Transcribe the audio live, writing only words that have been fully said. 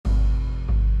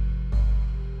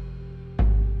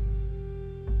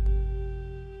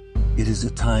It is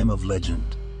a time of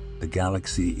legend. The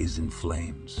galaxy is in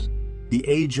flames. The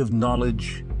age of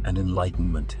knowledge and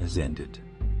enlightenment has ended.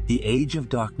 The age of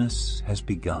darkness has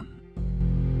begun.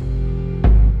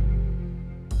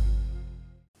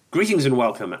 Greetings and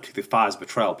welcome to the Fire's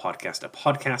Betrayal podcast, a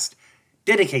podcast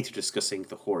dedicated to discussing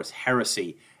the Horus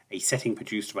Heresy, a setting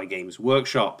produced by Games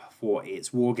Workshop for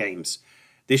its war games.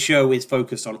 This show is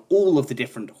focused on all of the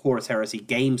different Horus Heresy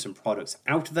games and products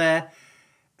out there.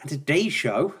 And today's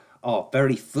show, our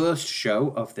very first show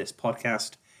of this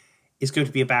podcast, is going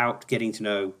to be about getting to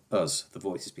know us, the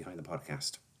voices behind the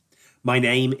podcast. My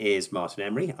name is Martin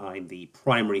Emery. I'm the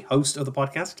primary host of the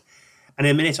podcast. And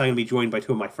in a minute, I'm going to be joined by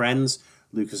two of my friends,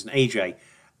 Lucas and AJ.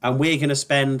 And we're going to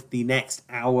spend the next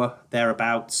hour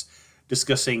thereabouts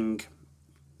discussing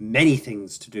many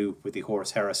things to do with the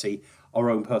Horus Heresy, our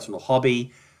own personal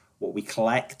hobby, what we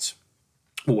collect,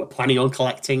 what we're planning on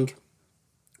collecting,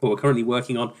 what we're currently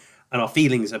working on, and our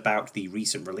feelings about the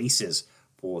recent releases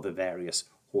for the various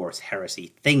Horus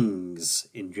Heresy things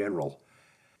in general.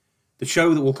 The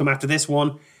show that will come after this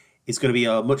one is going to be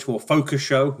a much more focused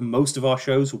show. Most of our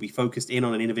shows will be focused in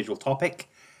on an individual topic,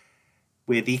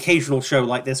 with the occasional show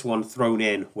like this one thrown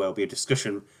in where there'll be a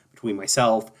discussion between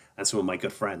myself and some of my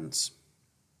good friends.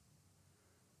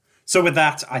 So with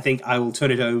that, I think I will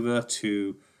turn it over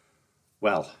to,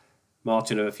 well,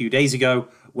 Martin a few days ago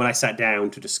when I sat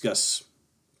down to discuss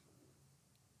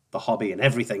the hobby and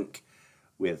everything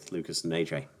with Lucas and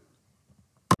AJ.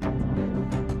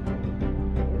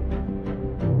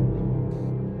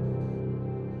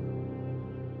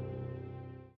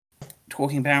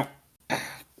 Talking about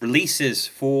releases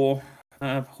for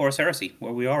Horus Heresy,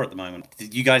 where we are at the moment.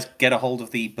 Did you guys get a hold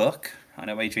of the book? I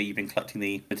know, AJ, you've been collecting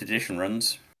the limited edition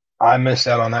runs. I missed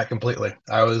out on that completely.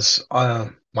 I was, my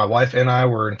wife and I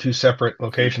were in two separate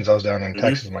locations. I was down in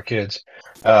Texas with my kids.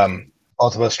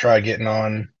 Both of us tried getting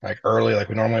on like early, like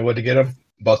we normally would to get them.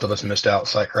 Both of us missed out,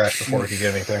 site crashed before we could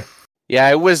get anything. Yeah,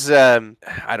 it was, I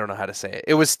don't know how to say it.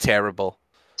 It was terrible.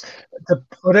 To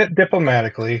put it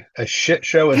diplomatically, a shit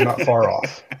show is not far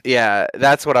off. Yeah,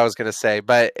 that's what I was going to say,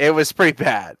 but it was pretty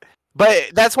bad.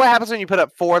 But that's what happens when you put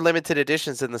up 4 limited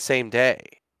editions in the same day,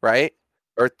 right?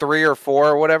 Or 3 or 4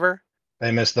 or whatever.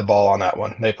 They missed the ball on that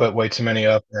one. They put way too many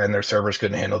up, and their servers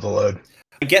couldn't handle the load.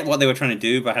 I get what they were trying to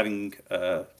do by having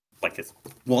like this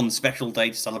one special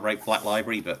day to celebrate Black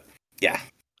Library, but yeah.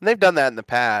 And they've done that in the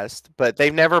past, but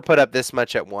they've never put up this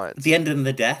much at once. The end and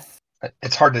the death.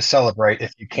 It's hard to celebrate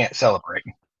if you can't celebrate.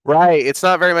 Right. It's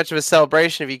not very much of a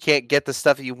celebration if you can't get the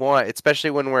stuff that you want, especially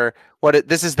when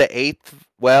this is the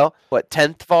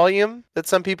 10th volume that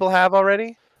some people have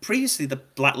already? Previously, the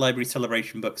Black Library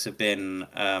Celebration books have been,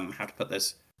 how to put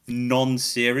this,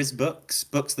 non-series books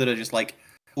that are just like,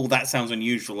 oh, that sounds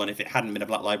unusual, and if it hadn't been a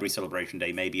Black Library Celebration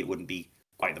Day, maybe it wouldn't be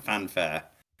quite the fanfare.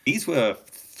 These were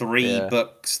 3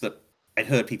 books that I'd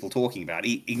heard people talking about,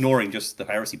 ignoring just the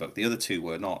Heresy book. The other 2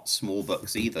 were not small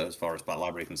books either, as far as Black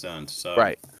Library is concerned. So,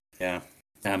 right. Yeah.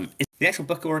 Is the actual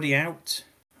book already out?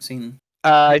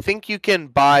 I think you can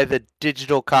buy the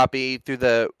digital copy through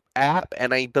the app,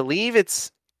 and I believe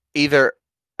it's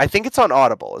I think it's on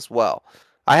Audible as well.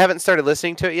 I haven't started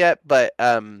listening to it yet, but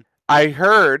I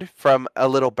heard from a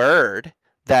little bird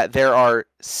that there are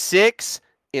 6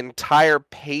 entire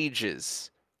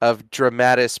pages of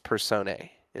Dramatis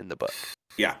Personae in the book.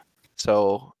 Yeah.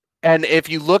 So, and if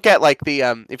you look at like the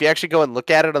if you actually go and look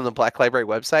at it on the Black Library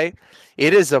website,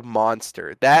 it is a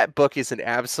monster. That book is an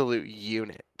absolute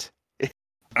unit.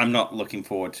 I'm not looking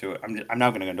forward to it. I'm now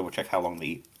going to go double check how long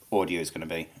the audio is going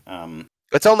to be.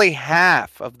 It's only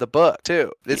half of the book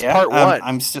too. It's part 1.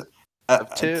 I'm still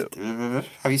of 2.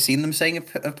 Have you seen them saying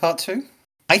a part 2?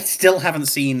 I still haven't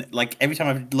seen. Like every time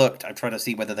I've looked, I've tried to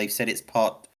see whether they've said it's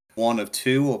part 1 of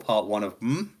 2 or part 1 of.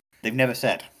 They've never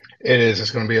said. It is.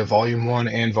 It's going to be a volume 1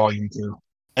 and volume 2.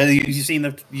 You've seen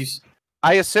the.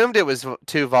 I assumed it was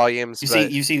 2 volumes.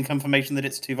 You've seen confirmation that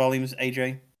it's 2 volumes,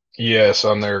 AJ? Yes,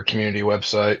 on their community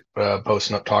website,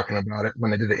 posting up talking about it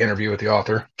when they did the interview with the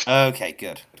author. Okay,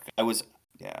 good. I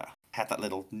had that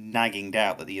little nagging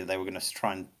doubt that they were going to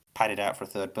try and pad it out for a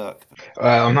 3rd book.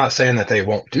 I'm not saying that they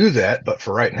won't do that, but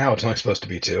for right now, it's only supposed to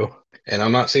be 2. And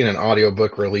I'm not seeing an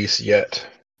audiobook release yet.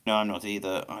 No, I'm not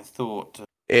either. I thought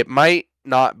it might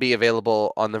not be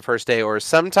available on the first day, or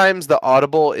sometimes the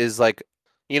Audible is like,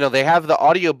 they have the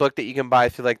audiobook that you can buy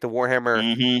through like the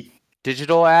Warhammer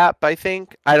digital app, I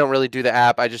think. I don't really do the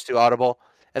app, I just do Audible.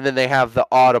 And then they have the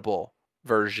Audible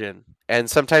version. And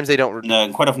sometimes they don't.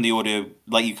 No, quite often the audio,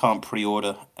 like you can't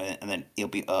pre-order and then it'll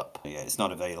be up. Yeah, it's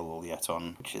not available yet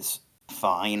on, which is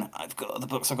fine. I've got other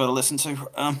books I've got to listen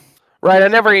to. Right.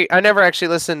 I never actually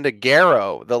listened to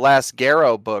Garrow, the last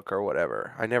Garrow book or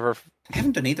whatever. I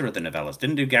haven't done either of the novellas.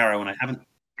 Didn't do Garrow, and I haven't.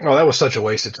 Oh, that was such a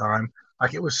waste of time.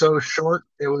 Like it was so short.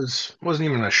 Wasn't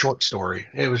even a short story.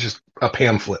 It was just a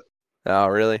pamphlet. Oh,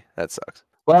 really? That sucks.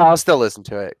 Well, I'll still listen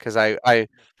to it because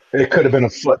It could have been a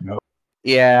footnote.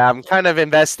 yeah, I'm kind of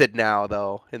invested now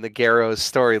though in the Garrow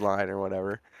storyline or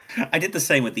whatever. I did the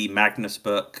same with the Magnus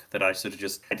book. That I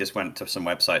just went to some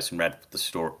websites and read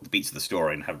the beats of the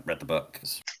story, and haven't read the book.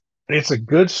 It's a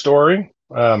good story,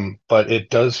 but it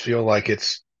does feel like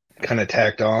it's kind of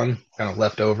tacked on, kind of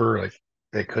left over. Like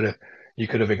you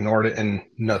could have ignored it, and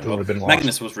nothing would have been lost.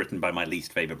 Magnus was written by my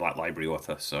least favorite Black Library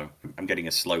author, so I'm getting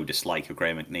a slow dislike of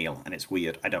Graham McNeil, and it's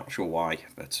weird. I'm not sure why,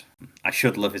 but I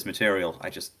should love his material. I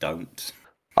just don't.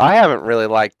 I haven't really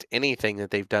liked anything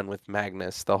that they've done with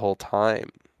Magnus the whole time.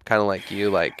 Kind of like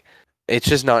you, like it's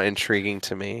just not intriguing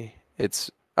to me.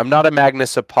 I'm not a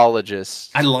Magnus apologist.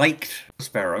 I liked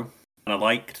Prospero, and I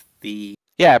liked the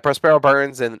Prospero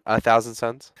Burns and 1,000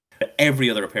 Suns. But every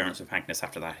other appearance of Magnus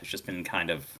after that has just been kind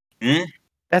of.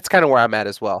 That's kind of where I'm at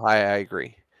as well. I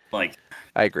agree. I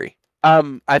agree.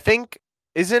 I think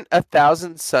isn't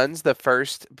 1,000 Suns the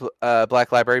first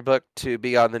Black Library book to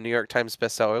be on the New York Times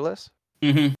bestseller list?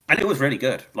 Mm-hmm. And it was really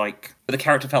good. Like the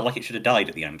character felt like it should have died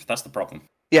at the end. That's the problem.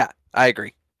 Yeah, I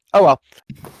agree. Oh well.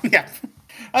 Yeah.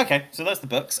 Okay, so that's the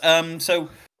books. So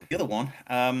the other one.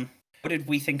 What did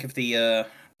we think of the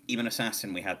Demon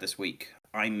Assassin we had this week?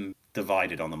 I'm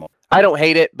divided on them all. I don't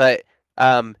hate it, but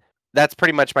that's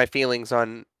pretty much my feelings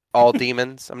on all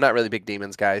demons. I'm not really a big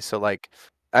demons guy, so like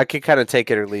I could kind of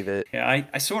take it or leave it. Yeah,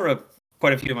 I saw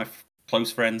quite a few of my close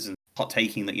friends and hot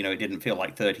taking that it didn't feel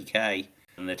like 30k,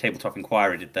 and the Tabletop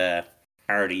Inquirer did their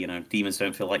parody. Demons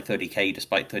don't feel like 30k,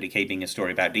 despite 30k being a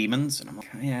story about demons. And I'm like,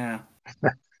 yeah,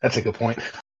 that's a good point.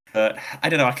 But I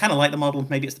don't know. I kind of like the model.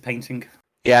 Maybe it's the painting.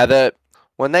 Yeah,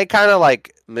 when they kind of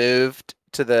like moved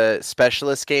to the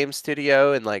Specialist Game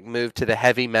Studio and like moved to the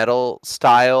heavy metal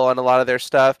style on a lot of their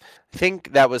stuff, I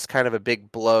think that was kind of a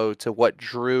big blow to what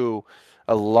drew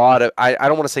a lot of. I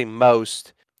don't want to say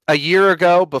most. A year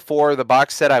ago, before the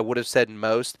box set, I would have said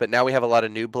most, but now we have a lot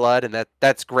of new blood, and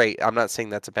that's great. I'm not saying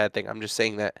that's a bad thing. I'm just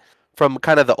saying that from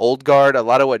kind of the old guard, a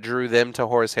lot of what drew them to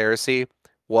Horus Heresy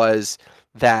was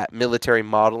that military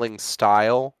modeling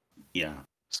style. Yeah.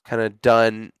 It's kind of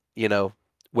done,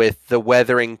 with the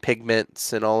weathering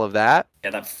pigments and all of that.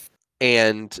 Yeah,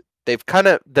 and they've kind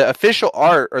of, the official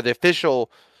art or the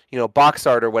official, box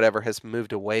art or whatever has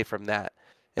moved away from that.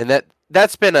 And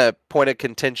that's been a point of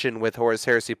contention with Horus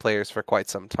Heresy players for quite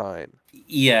some time.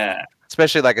 Yeah.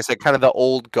 Especially, like I said, kind of the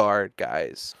old guard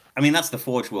guys. I mean, that's the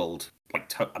Forge World.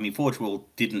 Forge World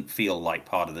didn't feel like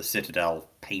part of the Citadel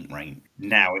paint range.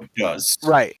 Now it does.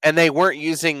 Right. And they weren't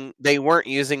using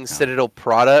Citadel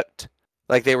product.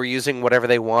 Like they were using whatever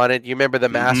they wanted. You remember the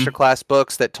Masterclass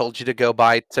books that told you to go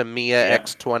buy Tamiya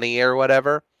X20 or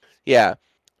whatever? Yeah.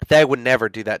 They would never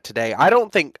do that today. I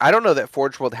don't know that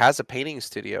Forge World has a painting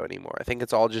studio anymore. I think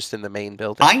it's all just in the main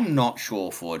building. I'm not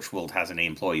sure Forge World has any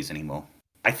employees anymore.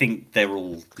 I think they're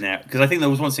all now, because I think there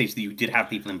was one stage that you did have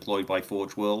people employed by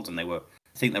Forge World, and I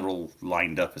think they're all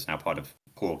lined up as now part of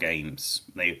Core Games.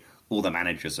 All the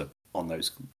managers are on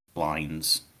those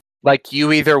lines. Like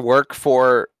you either work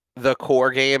for the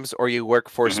Core Games or you work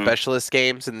for Specialist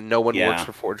Games, and no one works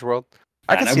for Forge World.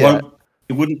 I can see that.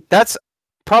 It wouldn't. That's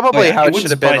probably how it should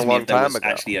have been a long time ago.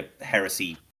 Actually, a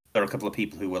Heresy. There are a couple of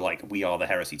people who were like, "We are the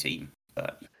Heresy team."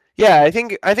 But... Yeah, I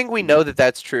think we know that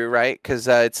that's true, right? Because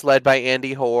it's led by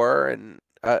Andy Hoare, and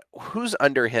who's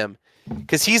under him?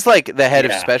 Because he's like the head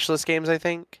of Specialist Games, I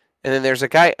think. And then there's a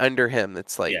guy under him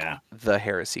that's like the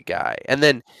Heresy guy. And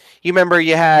then you remember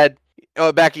you had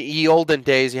back in the olden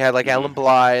days, you had like Alan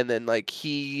Bly, and then like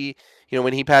he,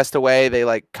 when he passed away, they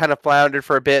like kind of floundered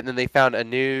for a bit, and then they found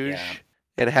Anuj. Yeah.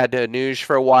 And had Anuj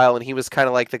for a while, and he was kind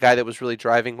of like the guy that was really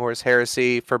driving Horus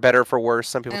Heresy, for better or for worse.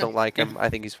 Some people don't like him. I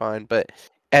think he's fine,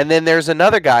 and then there's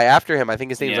another guy after him. I think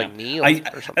his name's like Neil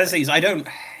or something.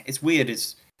 It's weird. I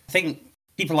think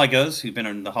people like us who've been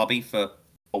in the hobby for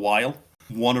a while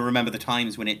want to remember the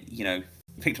times when it,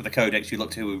 picked up the codex, you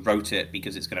looked at who wrote it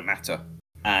because it's going to matter.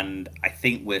 And I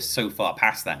think we're so far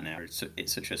past that now.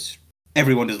 It's such a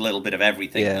everyone does a little bit of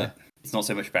everything. Yeah. That it's not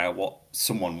so much about what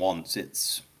someone wants.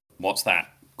 It's what's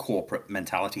that corporate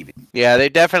mentality. Yeah,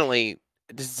 it's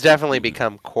definitely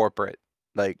become corporate.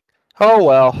 Like, oh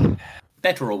well.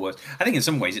 Better or worse? I think in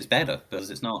some ways it's better, because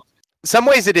it's not. Some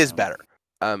ways it is better.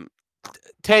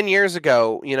 10 years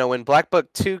ago, when Black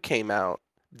Book 2 came out,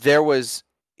 there was,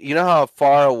 how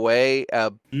far away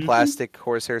a plastic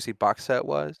Horus Heresy box set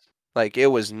was? Like, it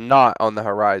was not on the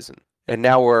horizon. And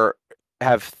now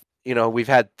we've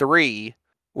had 3,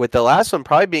 with the last one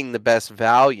probably being the best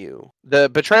value. The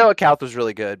Betrayal at Calth was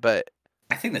really good, but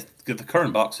I think the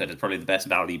current box set is probably the best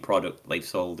value product they've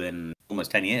sold in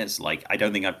almost 10 years. Like, I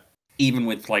don't think I've, even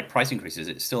with like price increases,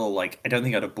 it's still like, I don't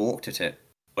think I'd have balked at it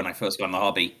when I first got in the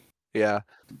hobby. yeah.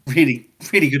 Really,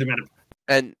 really good amount of.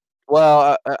 And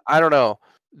well, I don't know.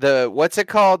 What's it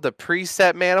called? The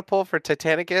preset Maniple for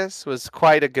Titanicus was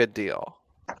quite a good deal.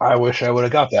 I wish I would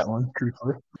have got that one,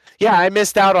 truthfully. Yeah, I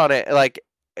missed out on it. Like,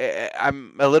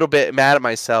 I'm a little bit mad at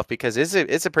myself because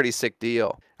it's a pretty sick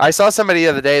deal. I saw somebody the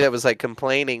other day that was like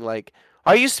complaining, like,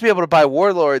 I used to be able to buy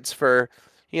Warlords for,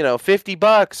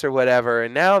 $50 or whatever,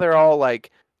 and now they're all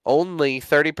like only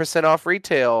 30% off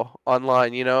retail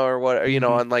online, or what,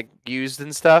 on like used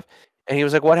and stuff. And he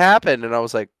was like, "What happened?" And I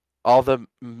was like, "All the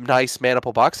nice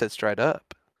Maniple box sets dried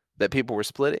up that people were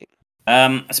splitting."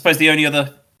 I suppose the only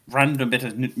other random bit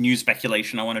of news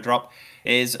speculation I want to drop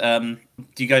is, do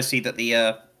you guys see that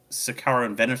the Sakara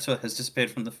and Venator has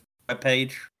disappeared from the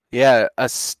webpage? Yeah, a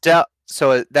stealth.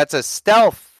 So that's a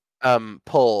stealth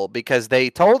pull because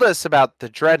they told us about the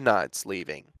Dreadnoughts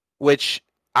leaving, which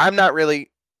I'm not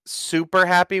really super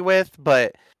happy with,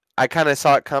 but I kind of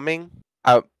saw it coming.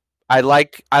 I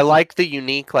like the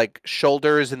unique like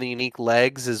shoulders and the unique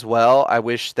legs as well. I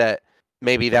wish that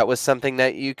maybe that was something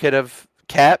that you could have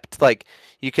kept. Like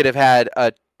you could have had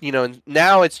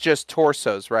now it's just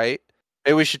torsos, right?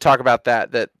 Maybe we should talk about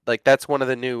that. That like that's one of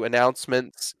the new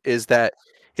announcements is that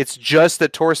it's just the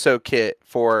torso kit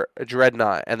for a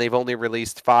Dreadnought, and they've only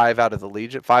released 5 of the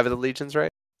legions, right?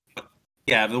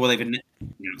 Yeah, well, they've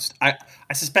announced. I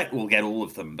suspect we'll get all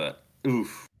of them, but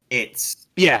oof, it's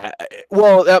yeah.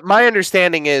 Well, my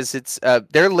understanding is it's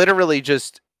they're literally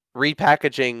just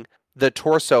repackaging the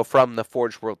torso from the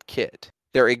Forge World kit.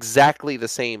 They're exactly the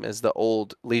same as the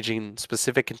old Legion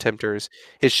specific Contemptors.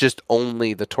 It's just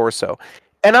only the torso,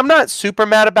 and I'm not super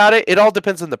mad about it. It all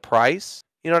depends on the price.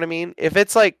 You know what I mean? If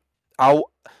it's like, I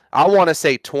want to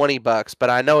say $20,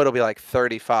 but I know it'll be like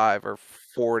 35 or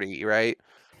 40, right?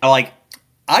 Like,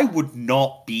 I would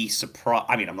not be surprised.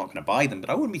 I mean, I'm not going to buy them, but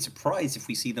I wouldn't be surprised if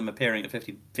we see them appearing at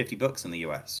 $50 in the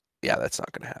US. Yeah, that's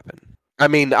not going to happen. I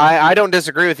mean, I don't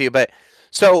disagree with you, but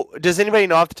so does anybody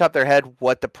know off the top of their head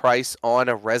what the price on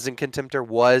a Resin Contemptor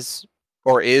was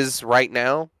or is right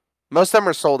now? Most of them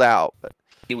are sold out. But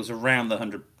it was around the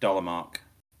 $100 mark.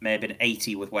 May have been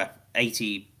 80 with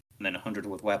 80 and then 100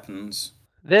 with weapons.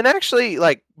 Then actually,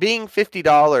 like being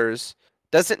 $50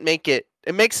 doesn't make it.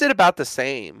 It makes it about the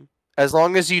same as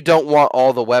long as you don't want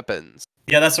all the weapons.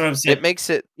 Yeah, that's what I'm saying. It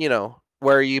makes it,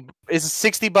 where you is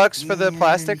 $60 for the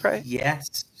plastic, right?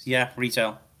 Yes. Yeah,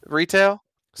 retail.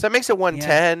 So that makes it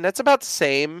 110. Yeah. That's about the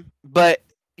same, but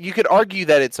you could argue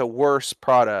that it's a worse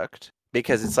product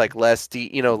because it's like less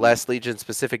less Legion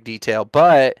specific detail.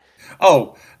 But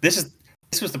this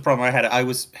was the problem I had.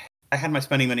 I had my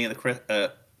spending money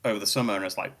over the summer, and I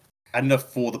was like, I had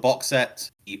enough for the box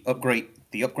set, the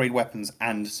upgrade weapons,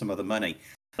 and some other money.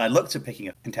 And I looked at picking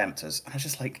up Contemptors, and I was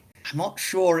just like, I'm not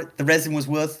sure the resin was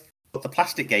worth what the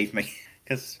plastic gave me.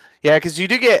 Because you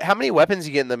do get how many weapons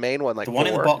you get in the main one? Like the one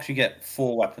in the box, you get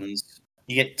 4 weapons.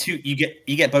 You get 2. You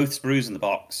get both sprues in the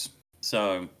box.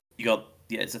 So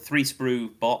it's a 3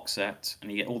 sprue box set,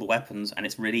 and you get all the weapons, and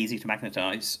it's really easy to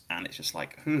magnetize, and it's just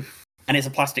like, oof. And it's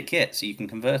a plastic kit, so you can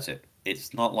convert it.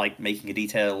 It's not like making a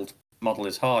detailed model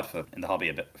is hard in the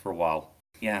hobby for a while.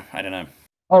 Yeah, I don't know.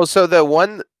 Oh, so the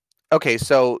one, okay,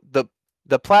 so the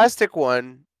plastic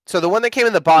one, so the one that came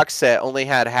in the box set only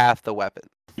had half the weapon.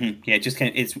 Yeah,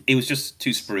 it was just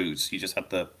 2 sprues. You just had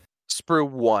the sprue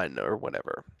 1 or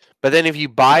whatever. But then if you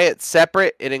buy it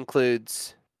separate, it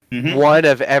includes 1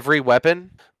 of every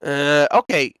weapon.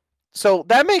 Okay, so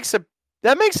that makes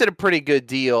it a pretty good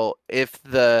deal if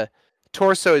the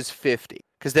torso is 50,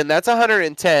 because then that's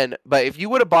 110. But if you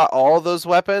would have bought all those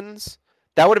weapons,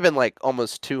 that would have been like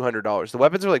almost $200. The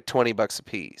weapons were like $20 a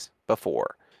piece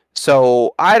before,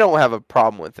 so I don't have a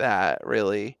problem with that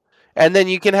really. And then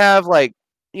you can have like,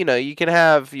 you can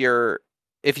have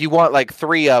if you want like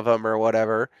 3 of them or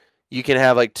whatever, you can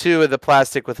have like 2 of the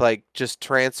plastic with like just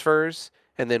transfers,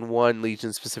 and then 1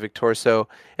 Legion specific torso,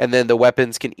 and then the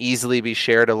weapons can easily be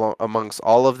shared amongst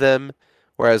all of them.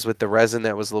 Whereas with the resin,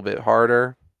 that was a little bit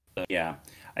harder. Yeah,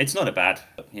 it's not a bad.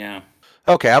 Yeah.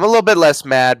 Okay, I'm a little bit less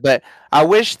mad, but I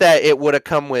wish that it would have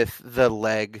come with the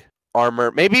leg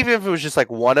armor. Maybe even if it was just like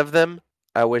 1 of them,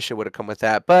 I wish it would have come with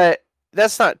that. But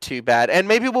that's not too bad. And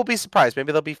maybe we'll be surprised.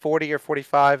 Maybe they'll be 40 or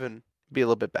 45 and be a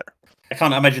little bit better. I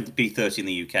can't imagine it be 30 in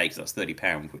the UK because that's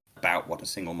 £30, about what a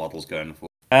single model's going for.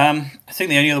 I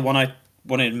think the only other one I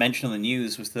wanted to mention on the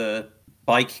news was the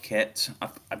bike kit.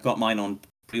 I've got mine on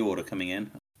pre-order coming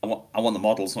in. I want the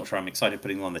models. Not sure I'm excited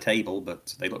putting them on the table,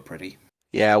 but they look pretty.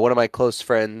 Yeah, one of my close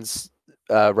friends,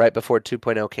 right before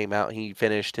 2.0 came out, he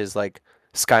finished his like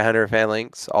Skyhunter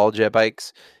Phalanx, all jet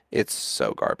bikes. It's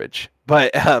so garbage.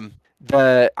 But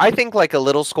I think like a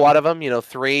little squad of them,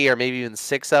 3 or maybe even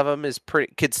 6 of them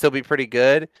could still be pretty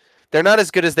good. They're not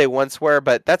as good as they once were,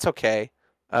 but that's okay.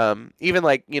 Even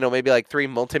like, maybe like 3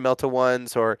 multi-melta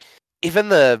ones, or even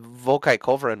the Volkite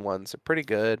Culverin ones are pretty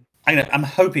good. I'm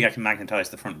hoping I can magnetize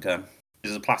the front gun.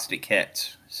 It's a plastic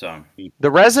kit, so The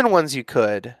resin ones you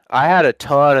could. I had a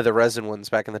ton of the resin ones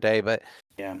back in the day, but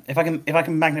yeah, if I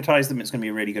can magnetize them, it's going to be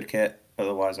a really good kit.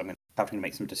 Otherwise, I'm going to have to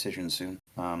make some decisions soon.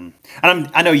 And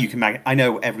I know you can I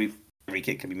know every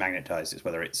kit can be magnetized. It's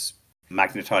whether it's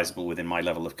magnetizable within my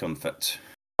level of comfort.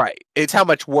 right, it's how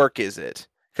much work is it?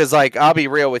 Because like I'll be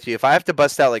real with you, if I have to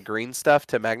bust out like green stuff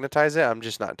to magnetize it, I'm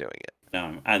just not doing it.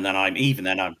 No, and then I'm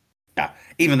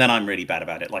really bad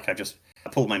about it. Like I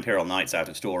pulled my Imperial Knights out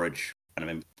of storage and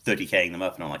I'm 30k'ing them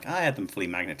up, and I'm like, I had them fully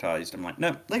magnetized. I'm like,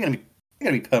 no, they're gonna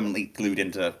be permanently glued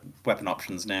into weapon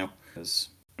options now because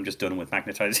I'm just done with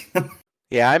magnetizing them.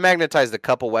 Yeah, I magnetized a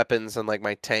couple weapons and like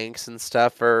my tanks and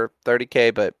stuff for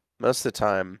 30k, but most of the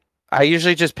time I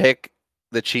usually just pick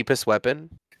the cheapest weapon,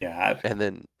 Yeah, and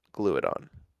then glue it on.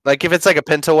 Like if it's like a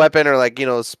pinto weapon or like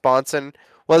Sponson.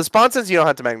 Well, the Sponsons you don't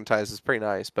have to magnetize. It's pretty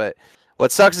nice, but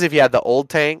what sucks is if you had the old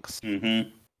tanks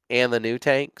and the new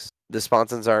tanks, the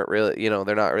Sponsons aren't really,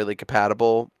 they're not really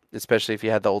compatible, especially if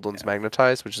you had the old ones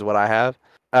magnetized, which is what I have.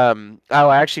 I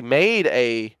actually made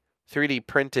a 3D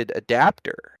printed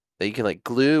adapter that you can like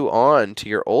glue on to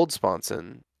your old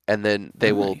Sponson, and then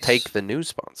they will take the new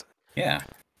Sponson. Yeah,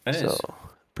 that is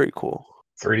pretty cool.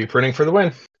 3D printing for the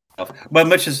win. Well,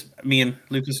 much as me and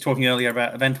Lucas were talking earlier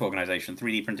about event organization,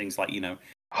 3D printing's like,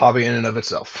 Hobby in and of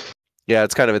itself. Yeah,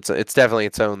 it's kind of it's definitely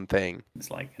its own thing.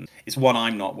 It's one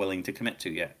I'm not willing to commit to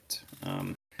yet.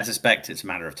 I suspect it's a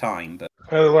matter of time, but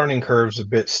The learning curve's a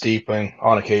bit steep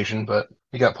on occasion, but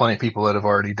you got plenty of people that have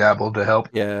already dabbled to help.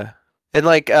 Yeah, and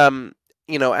like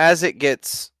as it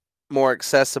gets more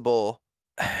accessible,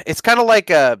 it's kind of like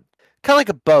a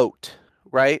boat,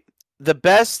 right? The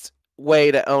best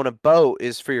way to own a boat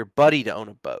is for your buddy to own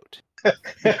a boat.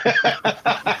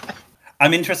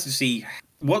 I'm interested to see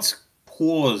what's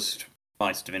caused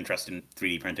my sort of interest in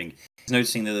 3D printing. Is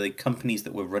noticing that the companies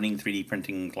that were running 3D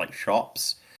printing like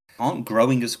shops aren't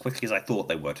growing as quickly as I thought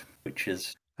they would, which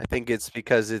is I think it's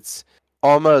because it's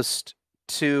almost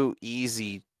too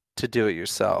easy to do it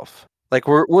yourself. Like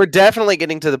we're definitely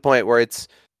getting to the point where it's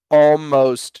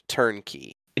almost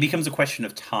turnkey. It becomes a question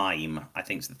of time, I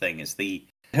think is the thing.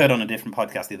 I heard on a different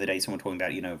podcast the other day someone talking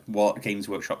about, what Games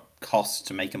Workshop costs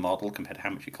to make a model compared to how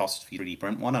much it costs for you to 3D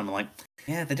print one. And I'm like,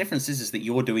 yeah, the difference is that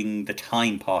you're doing the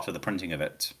time part of the printing of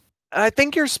it. I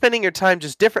think you're spending your time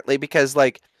just differently because,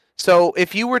 so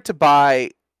if you were to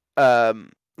buy,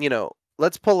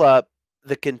 let's pull up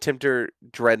the Contemptor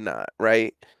Dreadnought,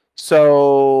 right?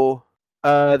 So,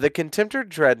 the Contemptor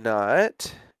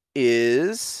Dreadnought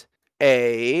is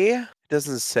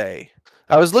doesn't say.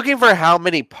 I was looking for how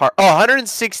many parts.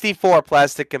 164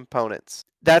 plastic components.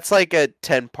 That's like a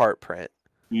 10-part print.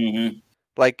 Mm-hmm.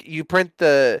 Like you print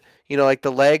the, like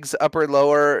the legs, upper,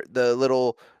 lower, the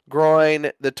little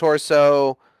groin, the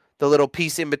torso, the little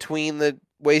piece in between the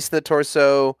waist and the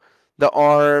torso, the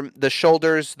arm, the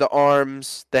shoulders, the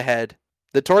arms, the head.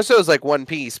 The torso is like one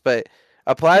piece, but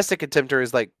a plastic Contemptor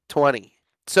is like 20.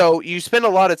 So you spend a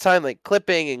lot of time like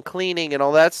clipping and cleaning and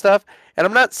all that stuff. And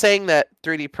I'm not saying that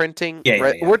 3D printing.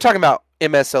 We're talking about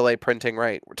MSLA printing,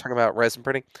 right? We're talking about resin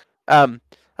printing. I'm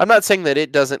not saying that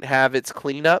it doesn't have its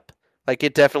cleanup. Like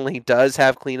it definitely does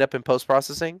have cleanup and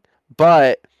post-processing.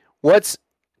 But what's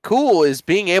cool is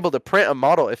being able to print a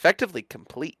model effectively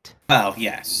complete. Oh,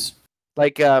 yes.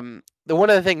 Like one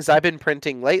of the things I've been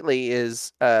printing lately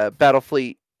is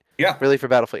Battlefleet. Yeah. Really for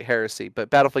Battlefleet Heresy,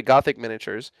 but Battlefleet Gothic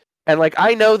miniatures. And like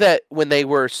I know that when they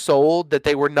were sold, that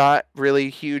they were not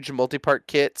really huge multi-part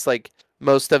kits. Like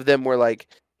most of them were like,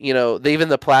 even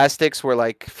the plastics were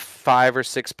like 5 or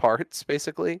 6 parts,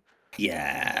 basically.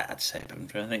 Yeah, I'd say I'm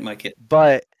trying to think my kit.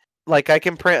 But like I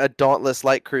can print a Dauntless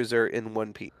light cruiser in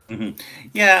one piece. Mm-hmm.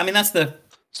 Yeah, I mean that's the.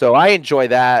 So I enjoy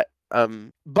that.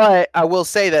 But I will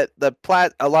say that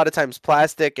a lot of times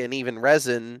plastic and even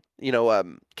resin,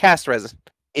 cast resin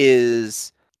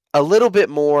is a little bit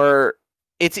more.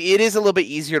 It is a little bit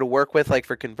easier to work with, like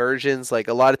for conversions. Like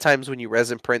a lot of times when you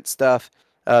resin print stuff,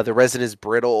 the resin is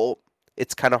brittle.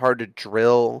 It's kind of hard to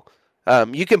drill.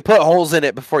 You can put holes in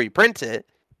it before you print it,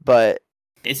 but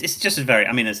it's just a very.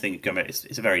 I mean, it's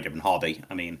a very different hobby.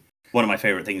 I mean, one of my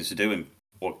favorite things to do in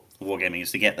wargaming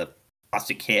is to get the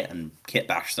plastic kit and kit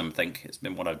bash something. It's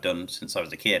been what I've done since I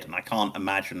was a kid, and I can't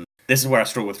imagine. This is where I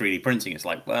struggle with 3D printing. It's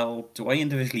like, well, do I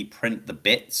individually print the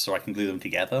bits so I can glue them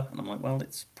together? And I'm like, well,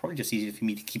 it's probably just easier for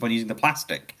me to keep on using the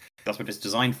plastic. That's what it's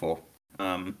designed for.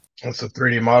 So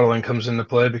 3D modeling comes into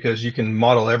play because you can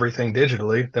model everything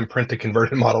digitally, then print the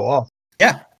converted model off.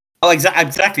 Yeah. Oh,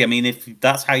 exactly. I mean, if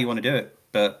that's how you want to do it.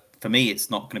 But for me, it's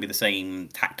not going to be the same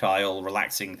tactile,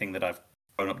 relaxing thing that I've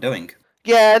grown up doing.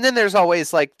 Yeah, and then there's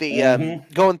always like the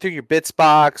going through your bits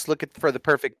box, looking for the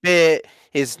perfect bit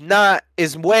is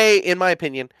way, in my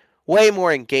opinion, way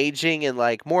more engaging and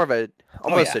like more of a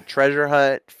almost a treasure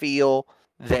hunt feel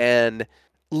than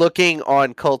looking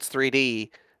on Cults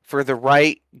 3D for the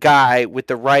right guy with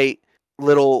the right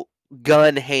little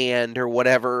gun hand or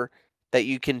whatever that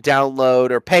you can download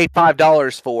or pay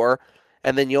 $5 for,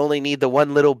 and then you only need the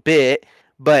one little bit,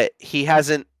 but he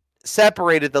hasn't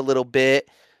separated the little bit.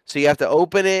 So you have to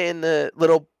open it in the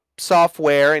little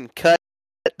software and cut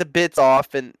the bits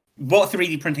off. And what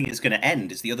 3D printing is going to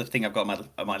end is the other thing I've got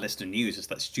on my list of news is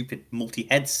that stupid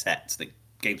multi-head sets that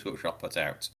Games Workshop puts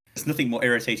out. There's nothing more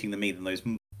irritating than me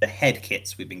than the head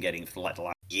kits we've been getting for like the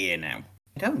last year now.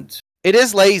 I don't. It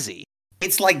is lazy.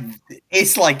 It's like.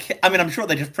 I mean, I'm sure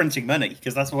they're just printing money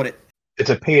because that's what it. It's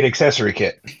a paid accessory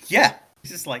kit. Yeah,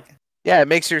 it's just like. Yeah, it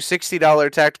makes your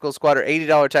 $60 tactical squad or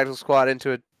 $80 tactical squad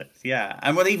into a. Yeah,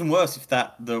 and what even worse if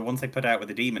the ones they put out with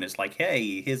the demon, it's like,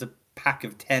 hey, here's a pack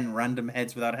of 10 random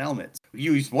heads without helmets.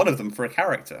 Use one of them for a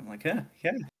character. I'm like, yeah.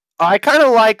 I kind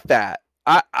of like that.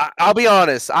 I'll be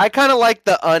honest. I kind of like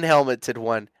the unhelmeted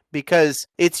one because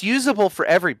it's usable for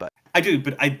everybody. I do,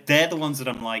 but they're the ones that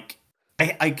I'm like.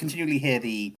 I continually hear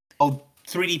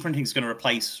 3D printing is going to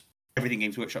replace everything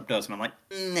Games Workshop does, and I'm like,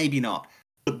 maybe not.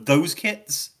 But those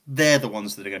kits, they're the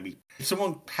ones that are going to be. If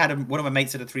someone had one of my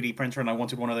mates had a 3D printer and I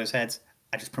wanted one of those heads,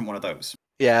 I just print one of those.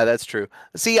 Yeah, that's true.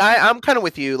 See, I'm kind of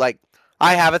with you. Like,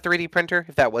 I have a 3D printer,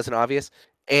 if that wasn't obvious,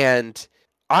 and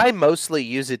I mostly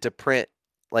use it to print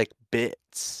like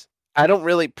bits. I don't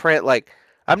really print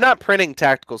I'm not printing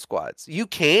tactical squads. You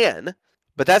can,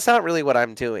 but that's not really what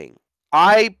I'm doing.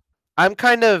 I'm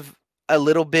kind of a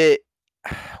little bit,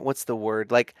 what's the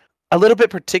word? Like a little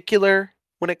bit particular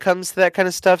when it comes to that kind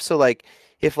of stuff. So like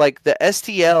if like the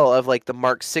STL of like the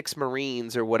Mark 6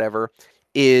 Marines or whatever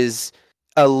is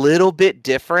a little bit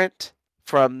different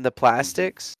from the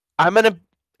plastics,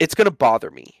 it's gonna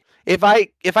bother me. If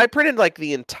I printed like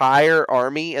the entire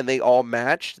army and they all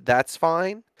matched, that's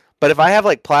fine. But if I have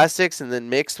like plastics and then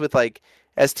mixed with like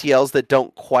STLs that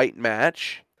don't quite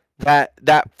match,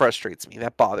 that frustrates me.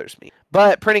 That bothers me.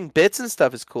 But printing bits and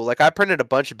stuff is cool. Like I printed a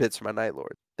bunch of bits for my Night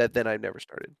Lord that then I've never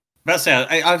started. That's it.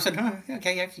 I said, oh,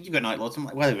 okay, yeah, you've got Night Lords. I'm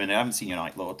like, wait a minute, I haven't seen your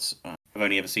Night Lords. I've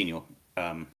only ever seen your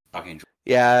Archangel.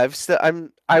 Yeah,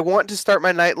 I want to start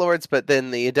my Night Lords, but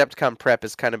then the Adepticon prep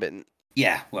has kind of been.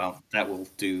 Yeah, well, that will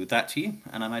do that to you,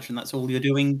 and I imagine that's all you're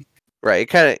doing. Right,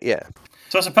 kind of, yeah.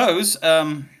 So I suppose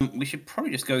we should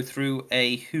probably just go through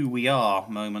a who we are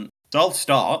moment. So I'll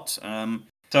start.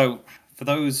 So for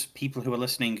those people who are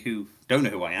listening who don't know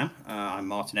who I am, I'm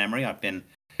Martin Emery. I've been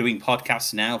doing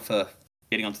podcasts now for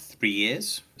getting on to 3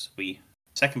 years. This will be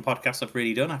the second podcast I've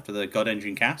really done after the God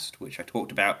Engine cast, which I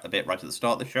talked about a bit right at the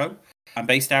start of the show. I'm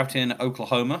based out in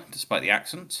Oklahoma, despite the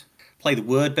accent. Play the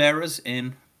Word Bearers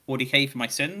in 40k for my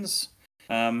sins,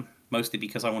 mostly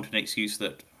because I wanted an excuse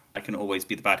that I can always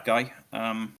be the bad guy.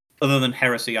 Other than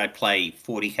Heresy, I play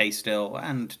 40k still,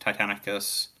 and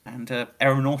Titanicus, and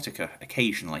Aeronautica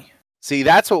occasionally. See,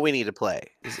 that's what we need to play,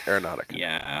 is Aeronautica.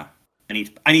 Yeah, I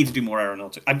need to do more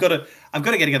Aeronautica. I've got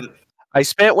to get together. I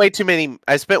spent way too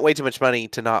much money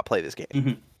to not play this game.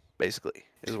 Mm-hmm. Basically,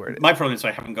 is where it is. My problem is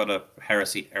I haven't got a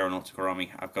Heresy Aeronautica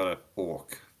army. I've got a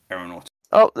Orc Aeronautica.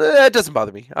 Oh, that doesn't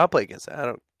bother me. I'll play against that.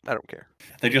 I don't care.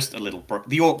 They're just a little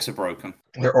the Orcs are broken.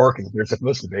 They're orking. They're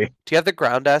supposed to be. Do you have the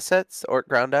ground assets? Orc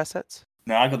ground assets?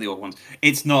 No, I got the Orc ones.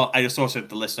 It's not. I just sorted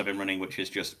the list I've been running, which is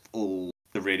just all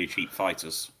the really cheap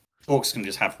fighters. Orcs can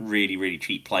just have really, really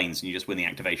cheap planes, and you just win the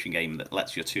activation game that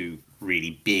lets your two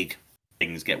really big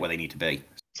things get where they need to be.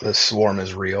 The swarm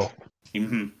is real.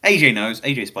 Mm-hmm. AJ knows.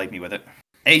 AJ's played me with it.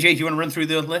 AJ, do you want to run through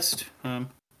the list?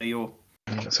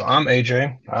 So I'm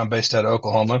AJ. I'm based out of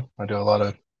Oklahoma. I do a lot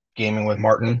of gaming with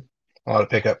Martin, a lot of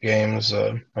pickup games,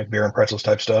 like beer and pretzels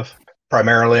type stuff.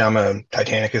 Primarily, I'm a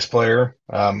Titanicus player.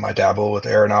 I dabble with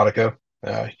Aeronautica.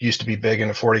 Used to be big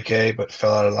into 40k, but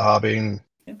fell out of the hobby and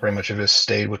pretty much have just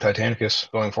stayed with Titanicus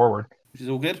going forward. Which is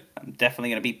all good. I'm definitely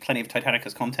going to be plenty of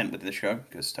Titanicus content with this show,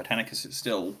 because Titanicus is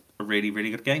still a really,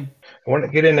 really good game. I want to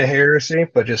get into Heresy,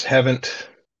 but just haven't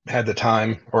had the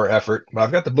time or effort. But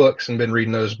I've got the books and been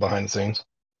reading those behind the scenes.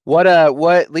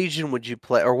 What legion would you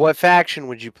play, or what faction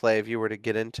would you play if you were to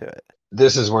get into it?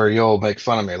 This is where you'll make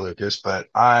fun of me, Lucas, but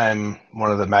I'm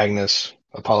one of the Magnus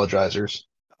apologizers.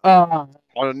 Oh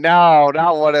no,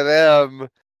 not one of them.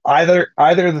 Either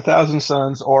the Thousand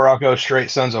Sons or I'll go straight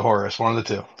Sons of Horus, one of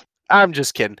the two. I'm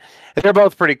just kidding. They're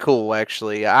both pretty cool,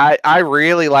 actually. I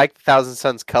really like the Thousand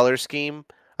Sons color scheme.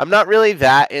 I'm not really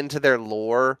that into their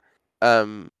lore.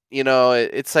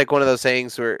 It's like one of those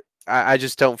things where I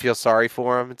just don't feel sorry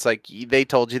for them. It's like they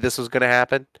told you this was going to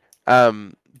happen.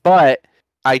 But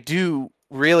I do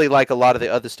really like a lot of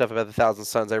the other stuff about the Thousand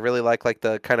Sons. I really like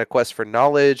the kind of quest for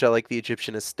knowledge. I like the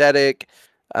Egyptian aesthetic.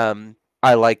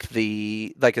 I like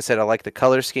like I said, I like the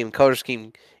color scheme. Color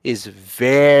scheme is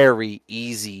very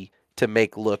easy to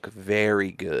make look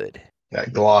very good.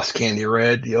 That gloss candy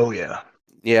red, oh yeah.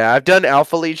 Yeah, I've done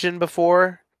Alpha Legion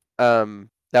before.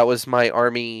 That was my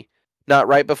army, not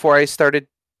right before I started.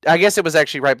 I guess it was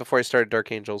actually right before I started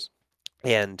Dark Angels,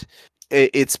 and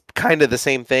it's kind of the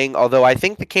same thing. Although I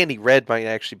think the candy red might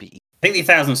actually be. I think the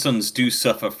Thousand Sons do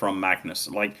suffer from Magnus.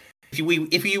 Like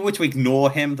if you were to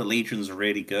ignore him, the Legions are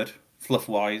really good, fluff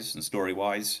wise and story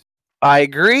wise. I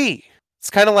agree. It's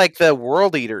kind of like the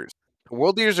World Eaters. The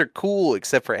World Eaters are cool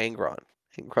except for Angron.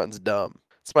 Angron's dumb.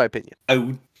 It's my opinion.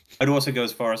 I'd also go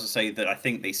as far as to say that I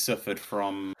think they suffered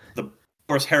from the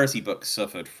Horus Heresy books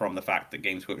suffered from the fact that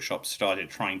Games Workshop started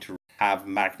trying to have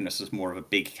Magnus as more of a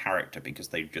big character because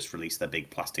they just released their big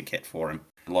plastic kit for him.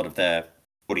 A lot of their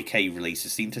 40k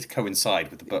releases seem to coincide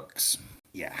with the books.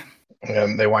 Yeah.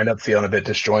 They wind up feeling a bit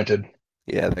disjointed.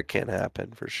 Yeah, that can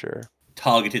happen for sure.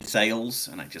 Targeted sales,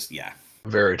 and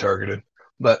Very targeted.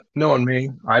 But knowing me,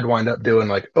 I'd wind up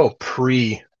doing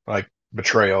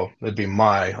betrayal. That'd be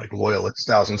my loyalist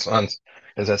Thousand Sons,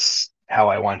 because that's how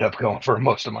I wind up going for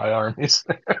most of my armies.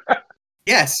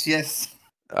 Yes.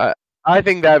 I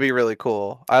think that'd be really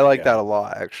cool. I like that a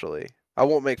lot, actually. I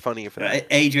won't make fun of you for that.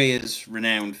 AJ is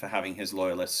renowned for having his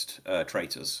loyalist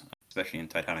traitors, especially in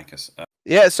Titanicus.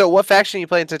 Yeah, so what faction you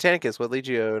play in Titanicus? What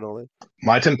Legio and all that?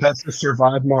 My Tempestus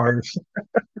survived Mars.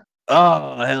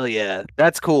 Oh, hell yeah.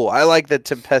 That's cool. I like the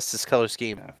Tempestus color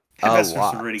scheme. Tempestus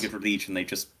was a really good Legion. They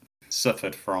just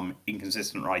suffered from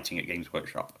inconsistent writing at Games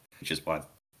Workshop, which is why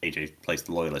AJ plays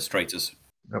the loyalist traitors.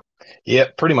 Yeah,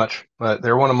 pretty much. But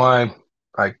they're one of my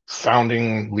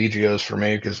founding Legios for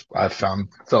me because I fell in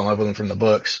love with them from the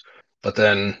books. But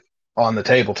then on the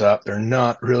tabletop, they're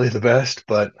not really the best,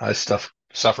 but I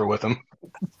suffer with them.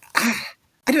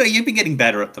 I don't know, you've been getting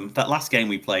better at them. That last game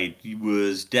we played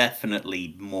was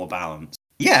definitely more balanced.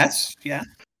 Yes, yeah.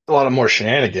 A lot of more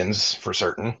shenanigans for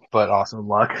certain, but awesome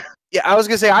luck. Yeah, I was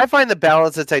going to say, I find the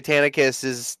balance of Titanicus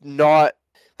is not,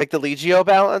 like the Legio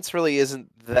balance really isn't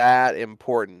that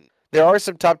important. There are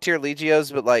some top tier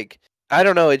Legios, but I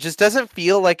don't know, it just doesn't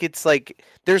feel like it's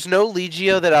there's no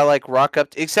Legio that I rock up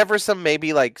to, except for some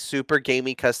maybe super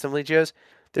gamey custom Legios.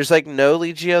 There's no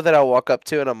Legio that I'll walk up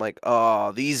to and I'm like,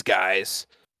 oh, these guys.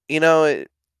 It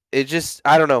just,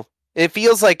 I don't know. It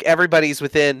feels like everybody's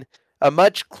within a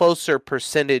much closer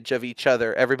percentage of each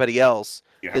other, everybody else,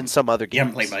 than some other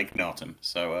games. You haven't played Magnatum,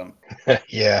 so...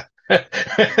 Yeah.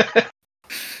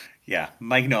 Yeah,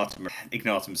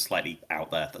 Ignatum's slightly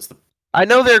out there. I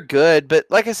know they're good, but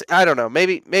like I said, I don't know.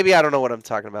 Maybe I don't know what I'm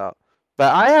talking about.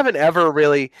 But I haven't ever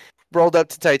really rolled up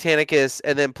to Titanicus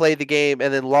and then played the game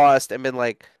and then lost and been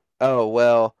like, oh,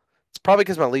 well, it's probably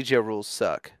because my Legio rules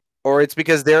suck. Or it's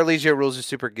because their Legio rules are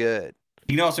super good.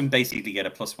 Ignatum basically get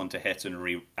a +1 to hit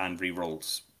and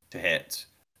re-rolls to hit,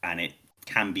 and it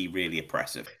can be really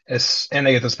oppressive. And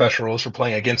they get the special rules for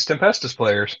playing against Tempestus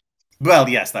players. Well,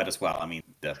 yes, that as well. I mean,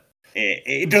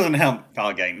 it doesn't help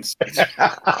our games.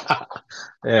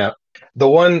 Yeah. The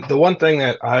one thing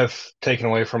that I've taken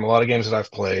away from a lot of games that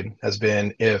I've played has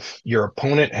been if your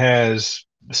opponent has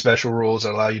special rules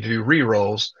that allow you to do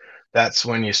re-rolls, that's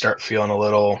when you start feeling a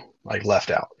little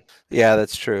left out. Yeah,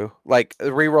 that's true.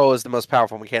 Reroll is the most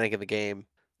powerful mechanic in the game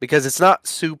because it's not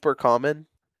super common.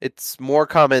 It's more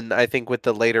common, I think, with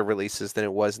the later releases than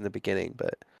it was in the beginning,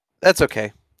 but that's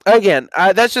okay. Again,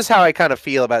 that's just how I kind of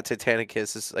feel about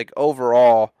Titanicus. Is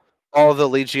overall, all the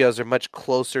Legios are much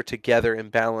closer together in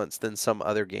balance than some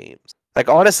other games.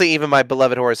 Honestly, even my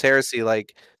beloved Horus Heresy,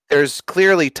 there's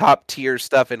clearly top tier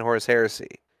stuff in Horus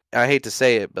Heresy. I hate to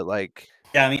say it, but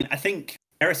yeah, I mean, I think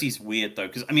Heresy's weird though,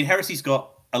 because Heresy's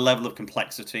got a level of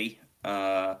complexity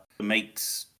that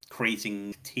makes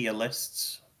creating tier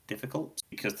lists difficult,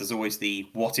 because there's always the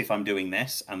what if I'm doing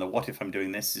this, and the what if I'm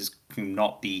doing this can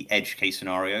not be edge case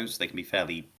scenarios. They can be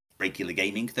fairly regular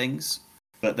gaming things,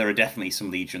 but there are definitely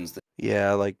some legions that...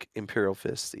 Yeah, like Imperial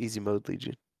Fist, easy mode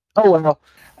legion. Oh well.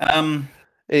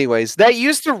 Anyways, that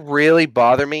used to really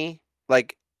bother me.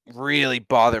 really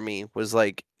bother me was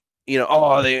like,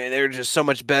 oh, they're just so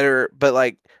much better. But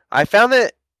like, I found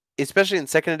that, especially in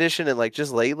second edition and like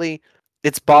just lately,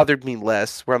 it's bothered me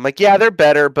less. Where I'm like, yeah, they're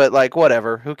better, but like,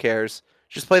 whatever, who cares?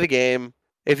 Just play the game.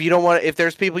 If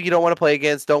there's people you don't want to play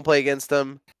against, don't play against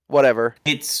them. Whatever.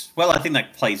 I think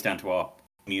that plays down to our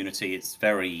community. It's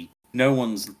very no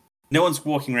one's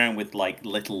walking around with like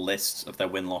little lists of their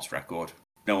win-loss record.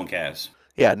 No one cares.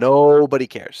 Yeah, nobody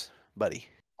cares, buddy.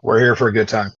 We're here for a good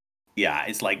time. Yeah,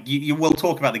 it's like you will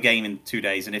talk about the game in 2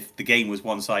 days, and if the game was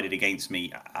one-sided against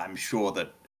me, I'm sure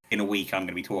that in a week I'm going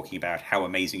to be talking about how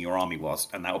amazing your army was,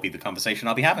 and that will be the conversation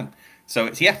I'll be having. So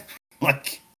it's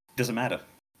like doesn't matter.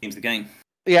 Game's the game.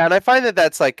 Yeah, and I find that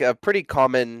that's like a pretty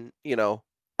common,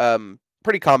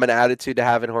 pretty common attitude to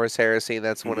have in Horus Heresy. And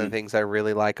that's one of the things I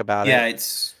really like about it. Yeah, I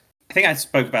think I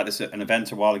spoke about this at an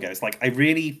event a while ago. It's like I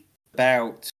really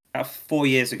about 4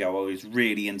 years ago I was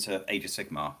really into Age of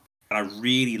Sigmar, and I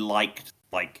really liked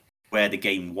like where the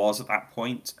game was at that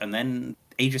point. And then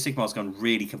Age of Sigmar's gone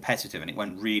really competitive, and it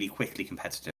went really quickly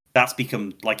competitive. That's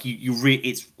become like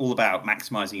it's all about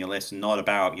maximizing your list, and not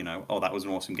about oh, that was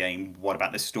an awesome game. What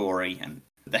about this story? And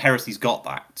the Heresy's got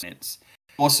that. It's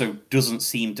also doesn't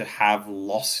seem to have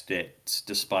lost it,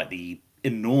 despite the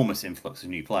enormous influx of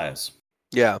new players.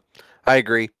 Yeah, I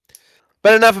agree.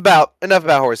 But enough about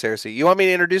Horus Heresy. You want me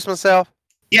to introduce myself?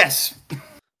 Yes.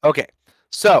 Okay.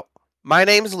 So my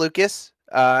name's Lucas.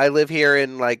 I live here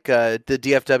in like the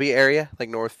DFW area, like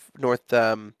North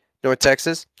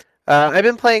Texas. I've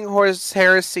been playing Horus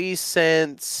Heresy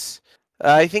since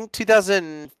I think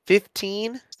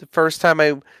 2015. The first time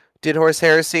I did Horus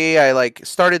Heresy, I like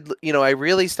started. I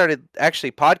really started.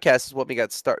 Actually, podcasts is what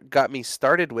got me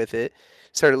started with it.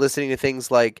 Started listening to things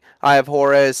like Eye of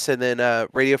Horus, and then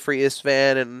Radio Free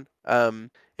Istvan, and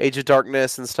Age of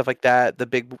Darkness, and stuff like that. The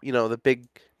big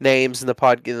names in the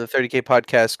 30K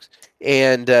podcast,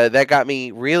 and that got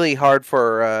me really hard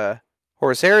for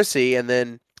Horus Heresy. And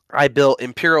then I built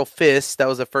Imperial Fist. That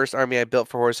was the first army I built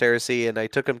for Horus Heresy, and I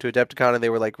took them to Adepticon, and they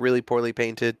were like really poorly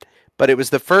painted. But it was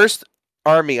the first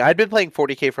army. I'd been playing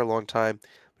 40K for a long time.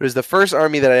 It was the first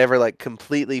army that I ever like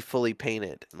completely fully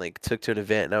painted and like took to an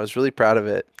event, and I was really proud of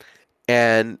it.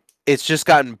 And it's just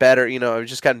gotten better, I've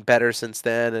just gotten better since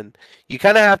then. And you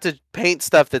kind of have to paint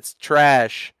stuff that's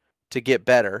trash to get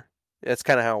better. That's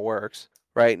kind of how it works,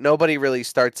 right? Nobody really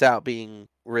starts out being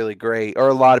really great, or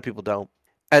a lot of people don't.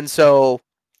 And so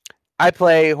I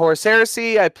play Horus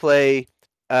Heresy. I play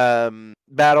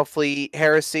Battlefleet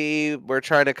Heresy. We're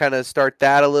trying to kind of start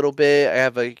that a little bit. I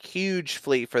have a huge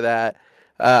fleet for that.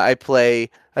 I play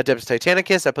Adeptus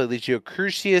Titanicus. I play Legio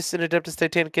Crucius in Adeptus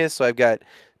Titanicus. So I've got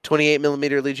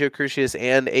 28mm Legio Crucius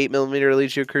and 8mm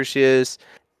Legio Crucius.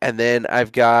 And then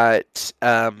I've got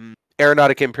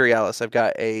Aeronautica Imperialis. I've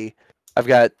got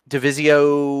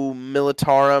Divisio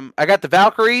Militarum. I got the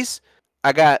Valkyries.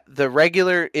 I got the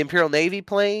regular Imperial Navy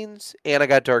planes, and I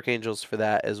got Dark Angels for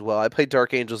that as well. I played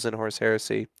Dark Angels in Horus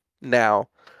Heresy now.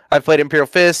 I played Imperial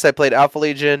Fists. I played Alpha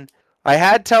Legion. I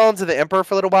had Talons of the Emperor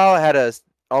for a little while. I had a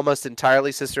almost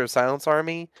entirely Sister of Silence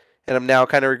army, and I'm now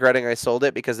kind of regretting I sold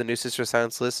it because the new Sister of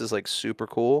Silence list is like super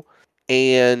cool.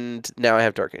 And now I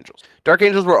have Dark Angels. Dark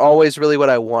Angels were always really what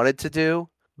I wanted to do,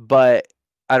 but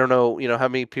I don't know, how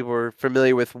many people are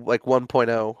familiar with like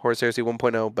 1.0, Horus Heresy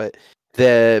 1.0, but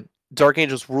the Dark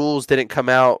Angels rules didn't come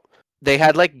out. They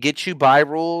had like get you by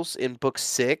rules in book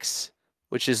 6,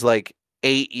 which is like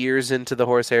 8 years into the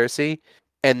Horus Heresy.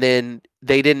 And then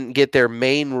they didn't get their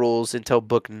main rules until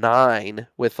book 9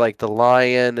 with like the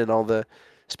lion and all the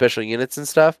special units and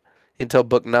stuff until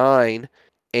book 9.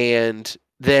 And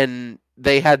then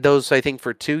they had those, I think,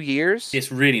 for 2 years.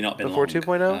 It's really not been before long.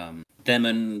 2.0. Them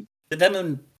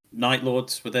and Night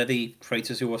Lords, were they the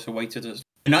traitors who also waited as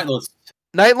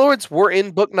Night Lords were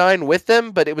in book 9 with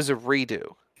them, but it was a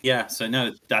redo. Yeah, so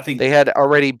no, I think they had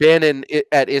already been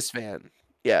at Istvan.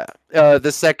 Yeah,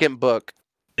 the second book.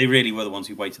 They really were the ones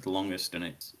who waited the longest,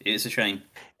 and it's a shame.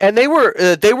 And they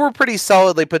were pretty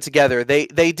solidly put together.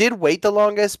 They did wait the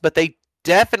longest, but they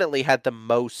definitely had the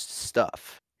most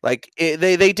stuff. Like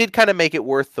they did kind of make it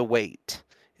worth the wait,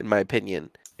 in my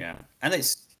opinion. Yeah, and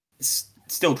it's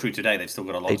still true today. They've still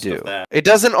got a lot of stuff there. It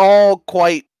doesn't all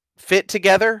quite fit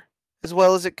together as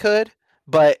well as it could,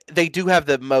 but they do have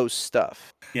the most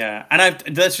stuff. Yeah, and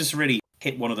that's just really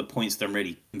hit one of the points that I'm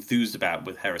really enthused about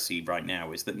with Heresy right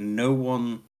now, is that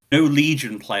no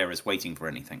Legion player is waiting for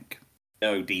anything.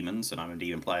 No demons, and I'm a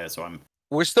demon player, so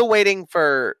we're still waiting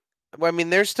for... I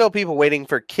mean, there's still people waiting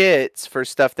for kits for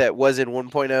stuff that was in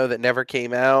 1.0 that never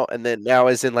came out, and then now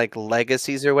is in like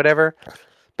Legacies or whatever.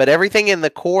 But everything in the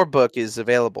core book is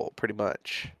available, pretty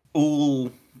much.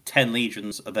 All 10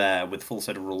 legions are there with full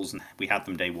set of rules, and we had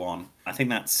them day one. I think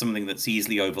that's something that's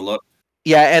easily overlooked.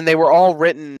 Yeah, and they were all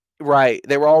written right.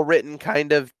 They were all written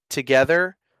kind of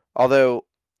together. Although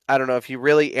I don't know if you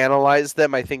really analyze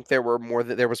them, I think there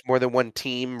was more than one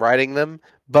team writing them,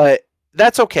 but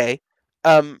that's okay.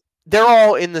 They're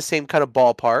all in the same kind of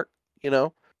ballpark,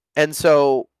 and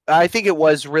so I think it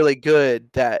was really good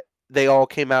that they all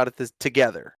came out at this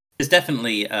together. There's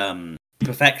definitely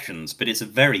imperfections, but it's a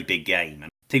very big game, and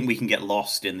I think we can get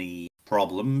lost in the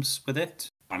problems with it.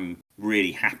 I'm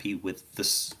really happy with the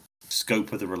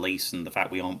scope of the release and the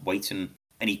fact we aren't waiting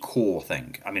any core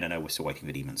thing. I mean, I know we're still waiting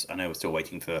for demons. I know we're still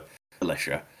waiting for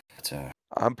militia. But,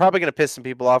 I'm probably going to piss some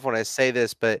people off when I say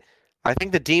this, but I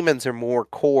think the demons are more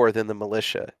core than the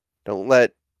militia. Don't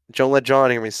let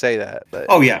John hear me say that. But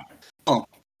oh yeah,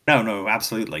 no,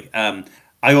 absolutely.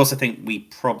 I also think we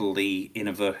probably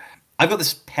I've got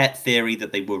this pet theory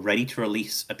that they were ready to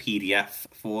release a PDF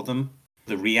for them.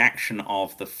 The reaction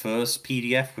of the first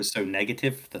PDF was so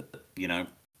negative that they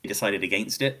decided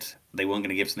against it. They weren't going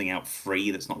to give something out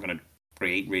free that's not going to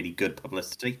create really good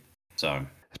publicity. So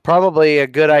it's probably a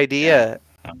good idea,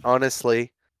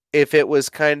 honestly, if it was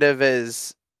kind of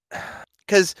as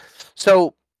because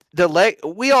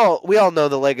we all know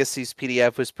the Legacies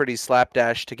PDF was pretty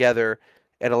slapdash together,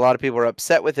 and a lot of people are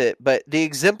upset with it. But the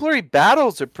exemplary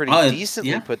battles are pretty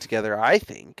decently put together, I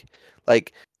think.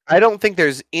 Like, I don't think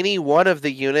there's any one of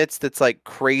the units that's like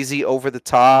crazy over the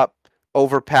top,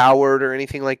 overpowered or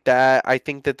anything like that. I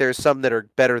think that there's some that are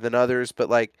better than others, but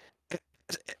like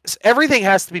everything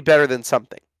has to be better than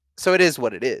something. So it is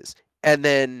what it is. And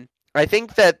then I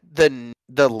think that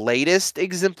the latest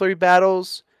exemplary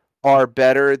battles are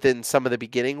better than some of the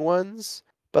beginning ones.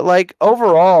 But like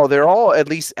overall, they're all at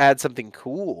least add something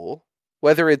cool.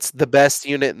 Whether it's the best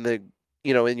unit in the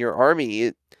in your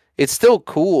army, it's still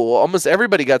cool. Almost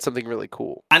everybody got something really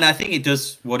cool. And I think it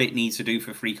does what it needs to do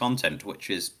for free content, which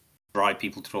is drive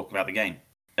people to talk about the game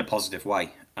in a positive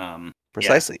way.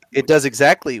 Precisely. Yeah. It does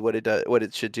exactly what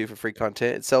it should do for free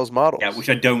content. It sells models. Yeah, which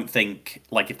I don't think,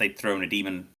 like if they'd thrown a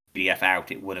demon PDF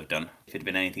out, it would have done. If it had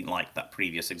been anything like that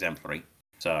previous exemplary.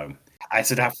 So I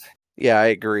should have. Yeah, I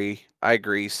agree.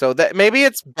 So that maybe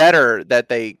it's better that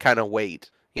they kind of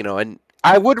wait, and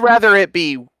I would rather it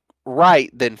be right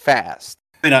than fast.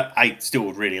 I mean, I still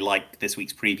would really like this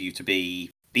week's preview to be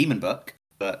Demon Book,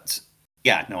 but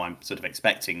yeah, no, I'm sort of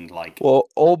expecting like. Well,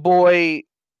 old boy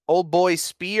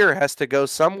Spear has to go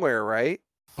somewhere, right?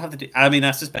 I mean,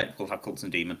 I suspect we'll have Cults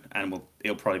and Demon, and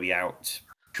it'll probably be out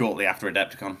shortly after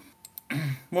Adepticon.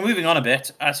 Well, moving on a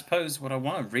bit, I suppose what I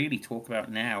want to really talk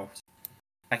about now,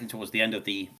 backing towards the end of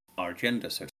our agenda,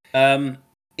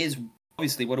 is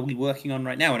obviously what are we working on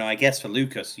right now? And I guess for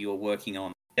Lucas, you're working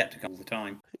on Adepticon all the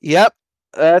time. Yep,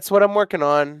 that's what I'm working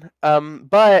on.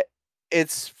 But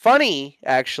it's funny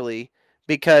actually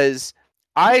because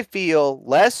I feel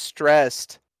less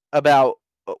stressed about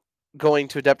going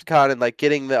to Adepticon and like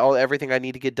getting everything I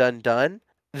need to get done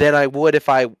than I would if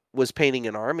I was painting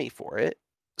an army for it.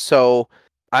 So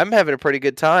I'm having a pretty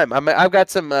good time. I've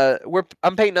got some.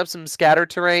 I'm painting up some scatter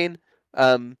terrain.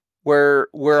 We're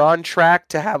on track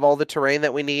to have all the terrain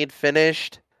that we need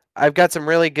finished. I've got a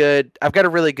really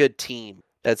good team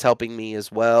that's helping me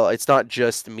as well. It's not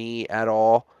just me at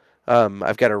all.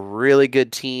 I've got a really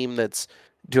good team that's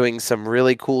doing some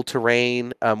really cool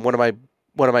terrain. One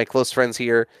of my close friends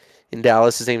here in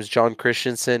Dallas, his name is John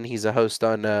Christensen. He's a host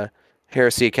on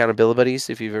Heresy Accountability Buddies,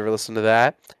 if you've ever listened to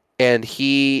that. And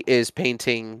he is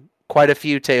painting quite a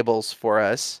few tables for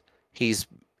us. He's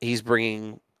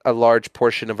bringing a large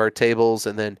portion of our tables,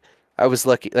 and then I was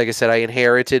lucky. Like I said, I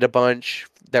inherited a bunch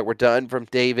that were done from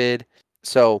David.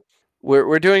 So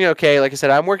we're doing okay. Like I said,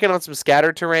 I'm working on some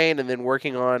scatter terrain, and then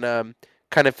working on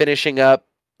kind of finishing up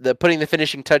putting the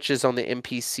finishing touches on the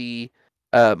NPC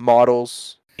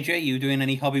models. AJ, you doing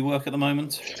any hobby work at the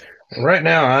moment? Right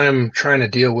now, I'm trying to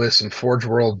deal with some Forge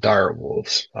World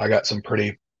direwolves. I got some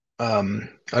pretty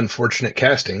unfortunate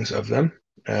castings of them.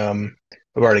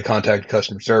 I've already contacted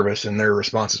customer service, and their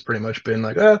response has pretty much been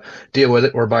like, deal with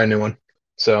it or buy a new one.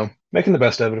 So making the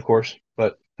best of it, of course.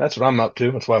 But that's what I'm up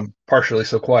to. That's why I'm partially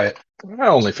so quiet.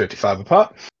 Only 55 a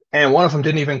pop. And one of them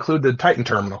didn't even include the Titan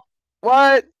terminal.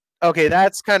 What? Okay,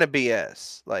 that's kind of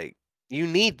BS. Like, you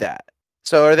need that.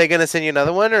 So are they going to send you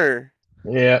another one, or?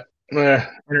 Yeah. They're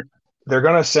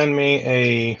going to send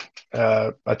me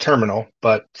a terminal,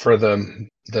 but for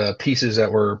the pieces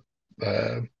that were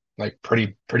like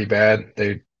pretty bad,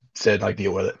 they said like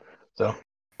deal with it. So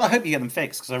I hope you get them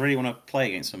fixed, because I really want to play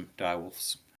against some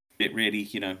direwolves. It really,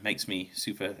 makes me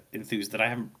super enthused that I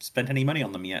haven't spent any money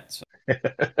on them yet. So.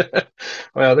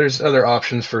 Well, there's other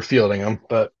options for fielding them,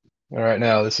 but All right,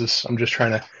 now I'm just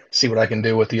trying to see what I can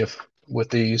do with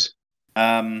these.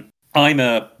 I'm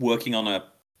working on a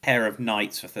pair of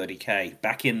knights for 30k.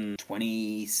 Back in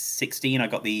 2016, I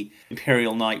got the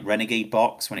Imperial Knight Renegade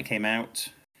box when it came out.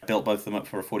 I built both of them up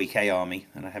for a 40k army,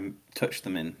 and I haven't touched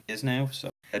them in years now, so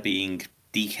they're being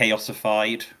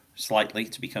dechaosified slightly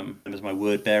to become them as my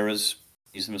word bearers,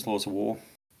 use them as Lords of War.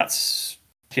 That's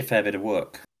a fair bit of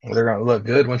work. Well, they're going to look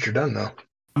good once you're done, though.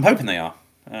 I'm hoping they are.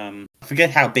 I forget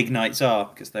how big knights are,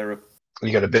 because they're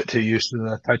You got a bit too used to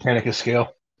the Titanicus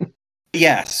scale.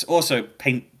 Yes. Also,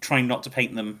 trying not to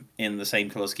paint them in the same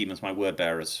color scheme as my word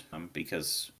bearers,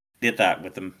 because I did that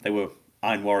with them. They were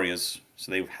Iron Warriors,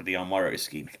 so they had the Iron Warrior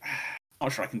scheme.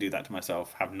 Not sure I can do that to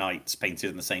myself. Have knights painted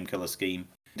in the same color scheme.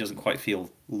 It doesn't quite feel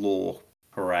lore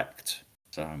correct.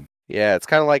 So Yeah, it's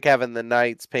kind of like having the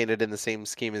knights painted in the same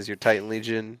scheme as your Titan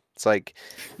Legion. It's like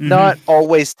not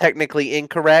always technically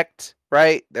incorrect,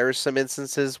 right? There are some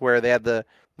instances where they had the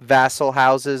vassal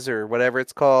houses or whatever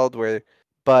it's called,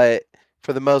 but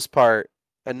for the most part,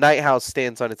 a knight house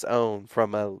stands on its own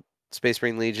from a Space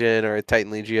Marine Legion or a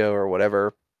Titan Legio or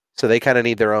whatever. So they kind of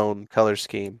need their own color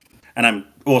scheme. And I'm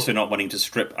also not wanting to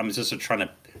strip. I'm just trying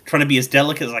to be as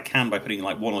delicate as I can by putting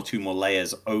like one or two more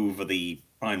layers over the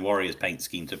Iron Warriors paint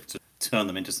scheme to turn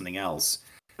them into something else.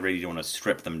 I really don't want to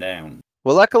strip them down.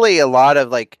 Well, luckily, a lot of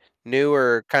like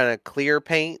newer kind of clear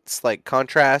paints, like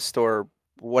contrast or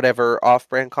whatever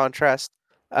off-brand contrast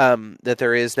that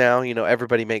there is now. You know,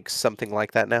 everybody makes something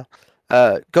like that now.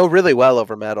 Go really well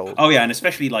over metal. Oh yeah, and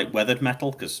especially like weathered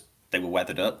metal because they were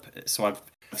weathered up. So I've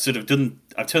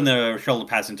turned their shoulder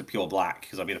pads into pure black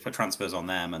because I've been able to put transfers on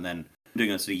them, and then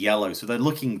doing a sort of yellow. So they're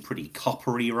looking pretty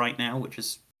coppery right now, which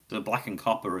is the black and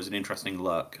copper is an interesting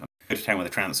look. Go to town with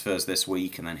the transfers this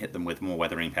week and then hit them with more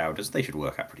weathering powders. They should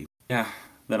work out pretty well. Yeah,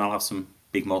 then I'll have some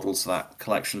big models for that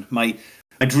collection. My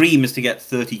dream is to get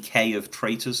 30k of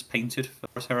traitors painted for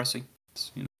Horus Heresy.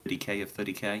 It's, 30k of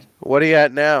 30k. What are you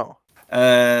at now?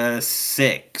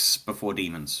 6 before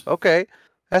demons. Okay,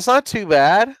 that's not too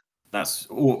bad. That's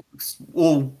all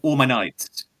my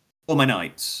knights. All my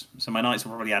knights. So my knights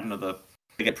will probably add another.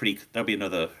 There'll be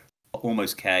another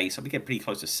almost K. So we get pretty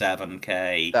close to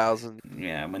 7k. 1,000.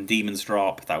 Yeah, when demons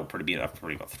drop, that would probably be. I've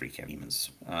probably got 3k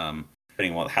demons.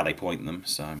 Depending on how they point them.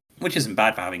 So which isn't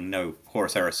bad for having no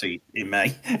Horus Heresy in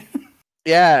May.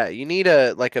 Yeah, you need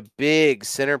a big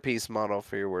centerpiece model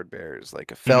for your word bearers,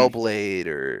 like a Fellblade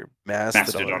or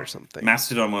Mastodon or something.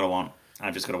 Mastodon, what I want.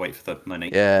 I've just got to wait for the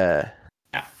money. Yeah.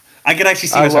 I could actually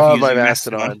see I myself love using my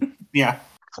Mastodon. Yeah.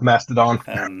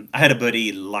 Mastodon. I had a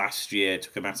buddy last year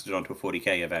took a Mastodon to a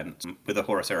 40k event with a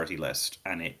Horus Heresy list,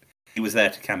 and he was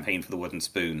there to campaign for the Wooden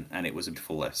Spoon, and it was a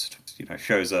beautiful list.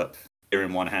 Shows up, spear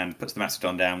in one hand, puts the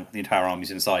Mastodon down, the entire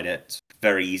army's inside it.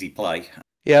 Very easy play.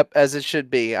 Yep, as it should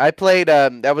be. I played,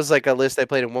 that was like a list I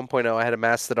played in 1.0. I had a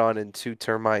Mastodon and 2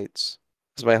 Termites.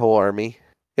 It was my whole army.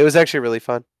 It was actually really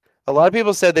fun. A lot of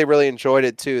people said they really enjoyed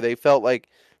it too. They felt like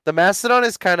the Mastodon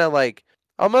is kind of like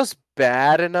almost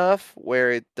bad enough where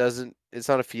it's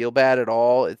not a feel bad at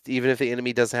all. Even if the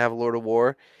enemy doesn't have a Lord of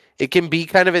War, it can be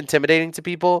kind of intimidating to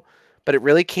people, but it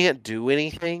really can't do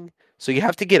anything. So you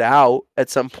have to get out at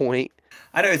some point.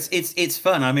 I know it's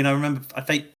fun. I mean, I remember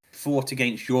I fought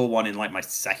against your one in like my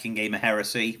second game of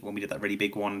Heresy when we did that really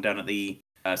big one down at the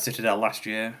Citadel last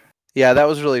year. Yeah, that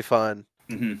was really fun.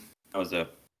 Mm-hmm. That was a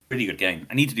pretty good game.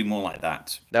 I need to do more like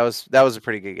that. That was a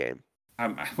pretty good game.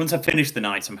 Once I finish the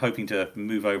Knights, I'm hoping to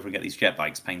move over and get these jet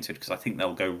bikes painted because I think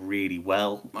they'll go really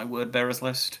well with my word bearers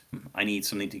list. I need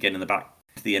something to get in the back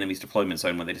to the enemy's deployment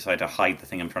zone when they decide to hide the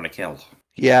thing I'm trying to kill.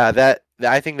 Yeah,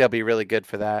 I think they'll be really good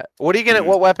for that. What are you gonna?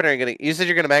 What weapon are you gonna? You said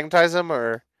you're gonna magnetize them,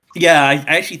 or? Yeah, I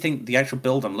actually think the actual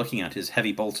build I'm looking at is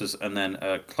heavy bolters and then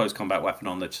a close combat weapon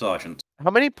on the sergeant. How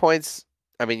many points?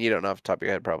 I mean, you don't know off the top of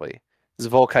your head, probably. Is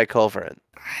Volkai Culverin?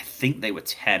 I think they were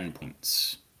 10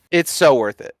 points. It's so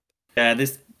worth it. Yeah,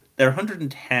 they're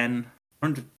 110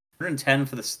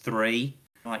 for this 3.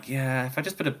 I'm like, yeah, if I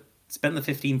just spend the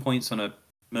 15 points on a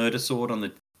murder sword on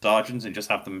the sergeants and just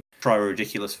have them try a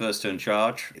ridiculous first turn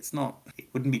charge, it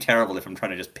wouldn't be terrible if I'm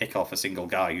trying to just pick off a single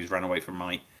guy who's ran away from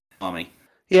my army.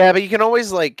 Yeah, but you can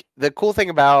always, like, the cool thing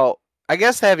about, I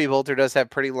guess the Heavy Bolter does have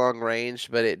pretty long range,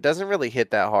 but it doesn't really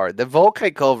hit that hard. The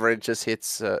Volkai Culverin just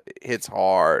hits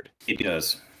hard. It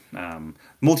does.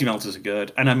 Multi-melters are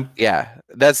good, and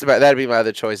that'd be my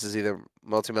other choices, either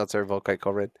multi-melter or Volkai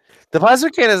Culverin. The plasma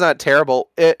cannon is not terrible.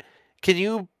 Can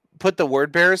you put the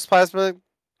word bearer's plasma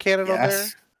cannon on there?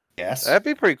 Yes. That'd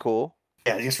be pretty cool.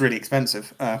 Yeah, it's just really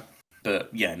expensive. But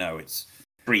yeah, no, it's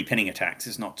 3 pinning attacks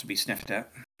is not to be sniffed at.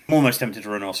 I'm almost tempted to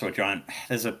run also a giant.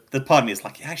 The part of me is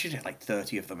like, I should get like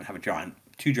 30 of them and have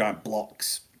 2 giant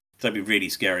blocks That'd be really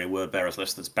scary. A word bearer's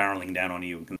list that's barreling down on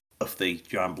you and can stuff the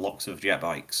giant blocks of jet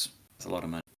bikes. That's a lot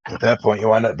of money. At that point, you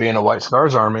wind up being a White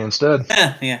Scars army instead.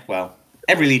 Yeah, well,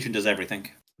 every legion does everything.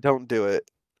 Don't do it.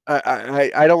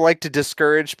 I don't like to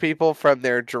discourage people from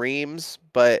their dreams,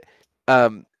 but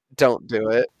don't do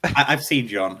it. I've seen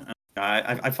John.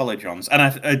 I follow John's,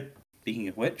 and speaking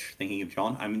of which, thinking of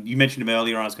John, I mean, you mentioned him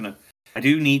earlier. I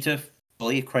do need to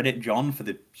fully credit John for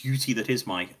the beauty that is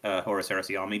my Horus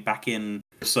Heresy army. Back in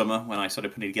the summer, when I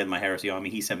started putting together my Heresy army,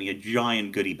 he sent me a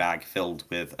giant goodie bag filled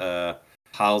with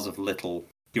piles of little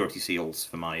purity seals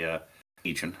for my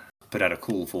legion. Put out a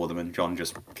call for them, and John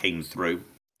just came through.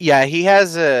 Yeah, he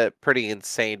has a pretty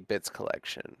insane bits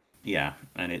collection. Yeah,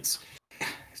 and it's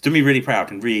done me really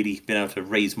proud and really been able to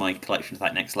raise my collection to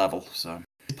that next level. So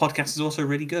this podcast is also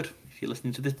really good. If you're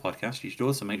listening to this podcast, you should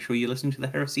also make sure you're listening to the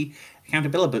Heresy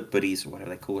Accountability Buddies, or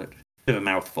whatever they call it. Bit of a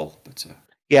mouthful, but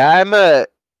yeah, I'm a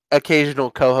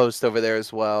occasional co-host over there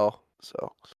as well.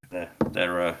 So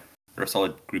they're a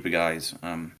solid group of guys.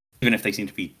 Even if they seem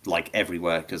to be like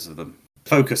everywhere because of them.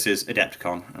 Focus is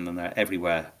Adepticon, and then they're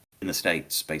everywhere in the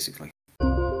States, basically.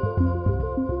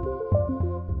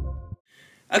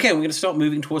 Okay, we're going to start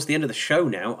moving towards the end of the show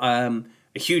now.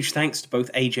 A huge thanks to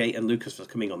both AJ and Lucas for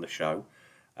coming on the show.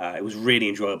 It was really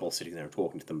enjoyable sitting there and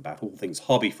talking to them about all things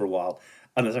hobby for a while.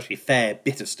 And there's actually a fair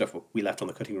bit of stuff we left on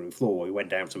the cutting room floor where we went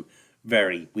down some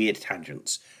very weird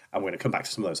tangents. And we're going to come back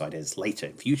to some of those ideas later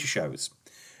in future shows.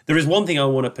 There is one thing I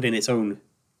want to put in its own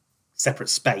separate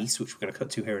space, which we're going to cut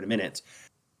to here in a minute.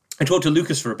 I talked to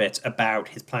Lucas for a bit about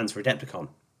his plans for Adepticon.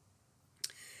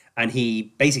 And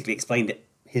he basically explained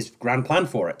his grand plan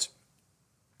for it.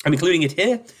 I'm including it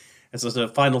here as a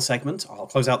final segment. I'll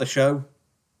close out the show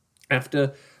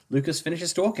after Lucas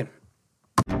finishes talking.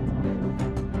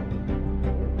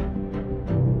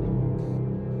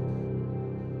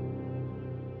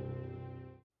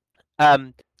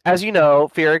 As you know,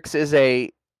 Fearix is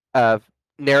a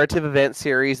narrative event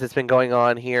series that's been going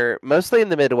on here, mostly in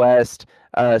the Midwest,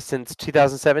 since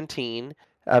 2017.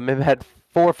 We've had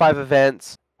 4 or 5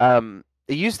 events.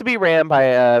 It used to be ran by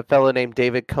a fellow named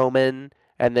David Coman,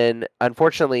 and then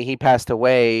unfortunately he passed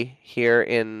away here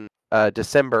in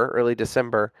early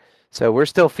December. So we're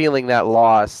still feeling that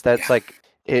loss. That's like,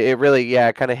 it really,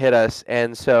 kind of hit us.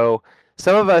 And so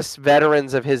some of us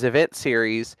veterans of his event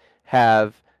series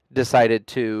have decided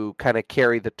to kind of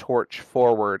carry the torch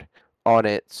forward on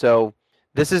it. So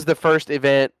this is the first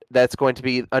event that's going to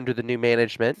be under the new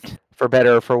management, for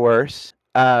better or for worse.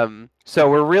 So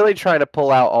we're really trying to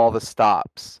pull out all the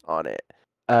stops on it.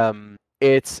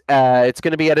 It's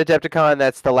going to be at Adepticon.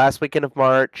 That's the last weekend of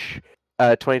March,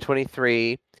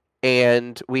 2023,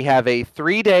 and we have a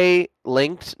 3-day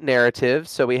linked narrative.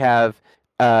 So we have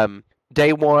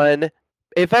day 1.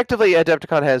 Effectively,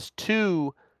 Adepticon has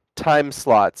 2 time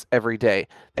slots every day.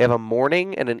 They have a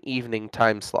morning and an evening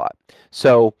time slot.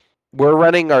 So we're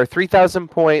running our 3,000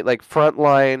 point like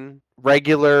frontline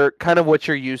regular, kind of what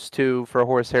you're used to for a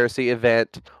Horus Heresy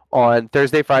event on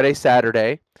Thursday, Friday,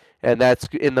 Saturday, and that's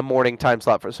in the morning time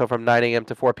slot, so from 9 a.m.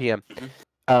 to 4 p.m.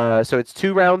 So it's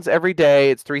 2 rounds every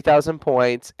day, it's 3,000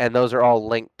 points, and those are all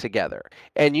linked together.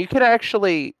 And you can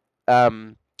actually,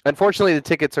 unfortunately the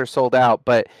tickets are sold out,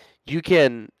 but you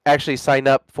can actually sign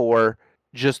up for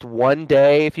just one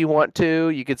day if you want to.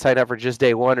 You could sign up for just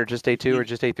day 1 or just day 2 or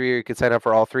just day 3, or you could sign up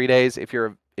for all 3 days if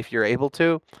you're able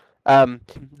to.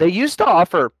 They used to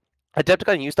offer,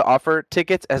 Adepticon used to offer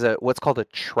tickets as what's called a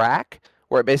track,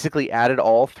 where it basically added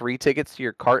all 3 tickets to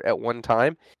your cart at one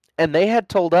time. And they had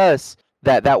told us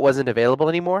that wasn't available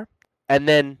anymore. And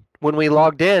then when we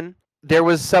logged in, there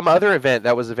was some other event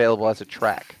that was available as a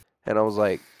track. And I was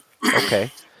like,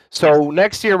 okay. So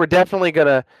next year, we're definitely going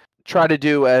to try to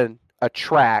do a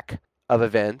track of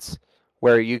events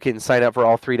where you can sign up for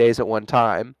all 3 days at one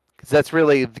time, because that's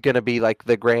really going to be like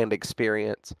the grand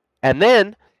experience. And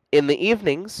then in the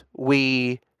evenings,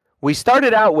 we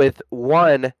started out with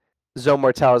 1 Zone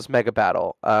Mortalis mega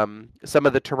battle. Some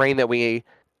of the terrain that we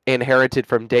inherited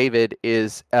from David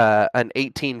is an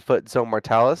 18-foot Zone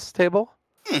Mortalis table.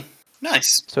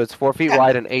 Nice. So it's 4 feet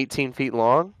wide and 18 feet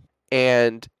long.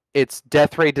 And it's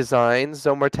Deathray Designs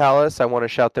Zone Mortalis. I want to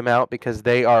shout them out because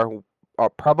they are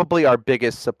probably our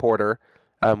biggest supporter.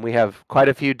 We have quite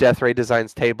a few Deathray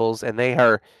Designs tables, and they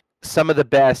are some of the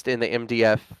best in the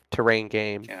MDF terrain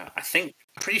game. Yeah, I'm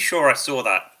pretty sure I saw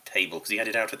that table because he had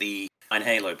it out at the Iron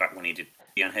Halo back when he did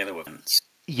the Iron Halo events.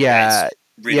 Yeah,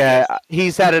 really good.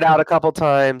 He's had it out a couple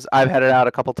times. I've had it out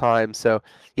a couple times. So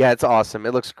yeah, it's awesome.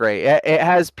 It looks great. It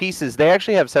has pieces. They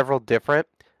actually have several different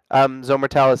Zone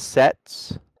Mortalis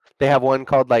sets. They have one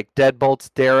called like Deadbolt's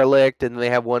Derelict, and they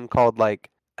have one called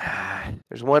like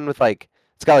there's one with like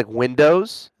It's got like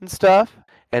windows and stuff,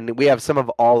 and we have some of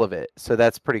all of it, so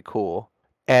that's pretty cool.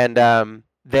 And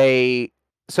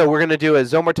so we're gonna do a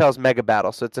Zone Mortels Mega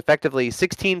Battle. So it's effectively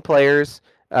 16 players,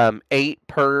 8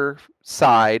 per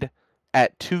side,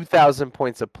 at 2,000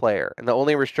 points a player. And the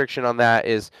only restriction on that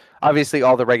is obviously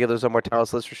all the regular Zone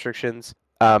Mortels list restrictions,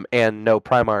 and no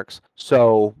Primarchs.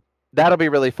 So that'll be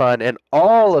really fun, and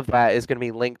all of that is going to be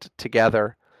linked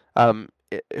together.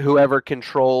 Whoever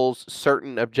controls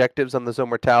certain objectives on the Zone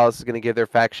Mortalis is going to give their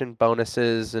faction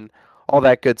bonuses and all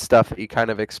that good stuff that you kind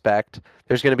of expect.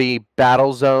 There's going to be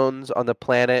battle zones on the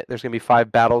planet. There's going to be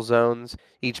 5 battle zones.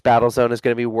 Each battle zone is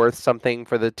going to be worth something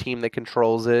for the team that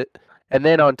controls it. And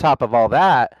then on top of all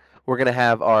that, we're going to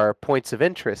have our points of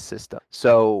interest system.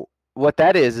 So what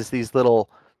that is these little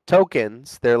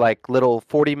tokens. They're like little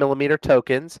 40 millimeter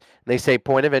tokens. They say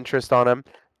point of interest on them.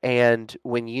 And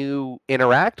when you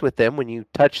interact with them, when you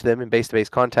touch them in base-to-base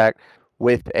contact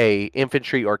with a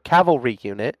infantry or cavalry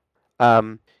unit,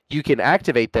 you can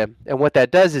activate them. And what that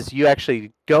does is you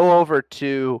actually go over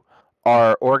to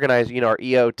our organized, our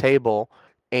EO table,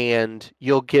 and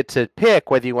you'll get to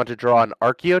pick whether you want to draw an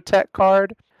Archaeotech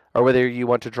card or whether you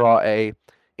want to draw a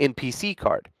NPC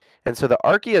card. And so the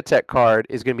Archaeotech card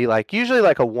is going to be usually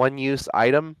like a one-use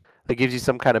item that gives you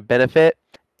some kind of benefit.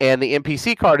 And the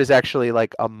NPC card is actually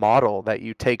like a model that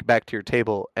you take back to your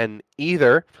table and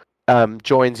either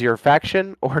joins your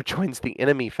faction or joins the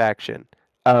enemy faction.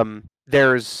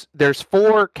 There's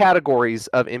 4 categories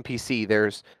of NPC.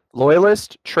 There's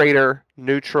loyalist, traitor,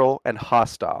 neutral, and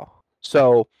hostile.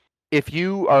 So if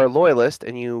you are a loyalist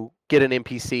and you get an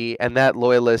NPC and that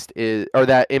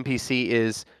NPC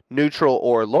is neutral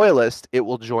or loyalist, it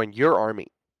will join your army.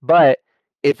 But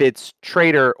if it's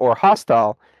traitor or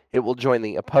hostile, it will join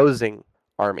the opposing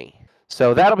army.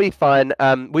 So that'll be fun.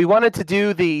 We wanted to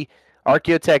do the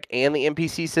Archaeotech and the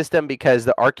NPC system because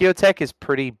the Archaeotech is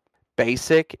pretty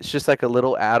basic. It's just like a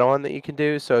little add-on that you can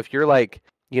do. So if you're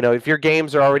if your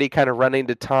games are already kind of running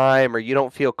to time or you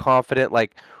don't feel confident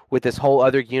with this whole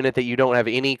other unit that you don't have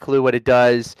any clue what it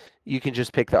does, you can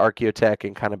just pick the Archaeotech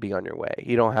and kind of be on your way.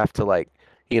 You don't have to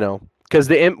because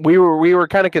we were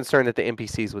kind of concerned that the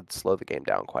NPCs would slow the game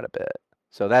down quite a bit.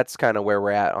 So that's kind of where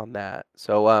we're at on that.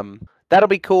 So that'll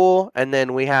be cool. And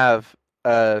then we have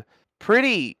a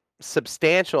pretty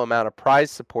substantial amount of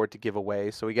prize support to give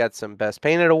away. So we got some Best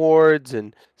Painted awards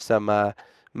and some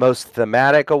Most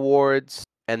Thematic awards.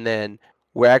 And then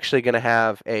we're actually going to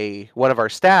have one of our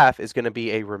staff is going to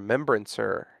be a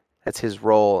remembrancer. That's his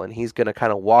role. And he's going to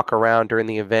kind of walk around during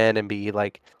the event and be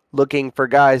looking for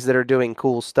guys that are doing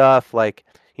cool stuff,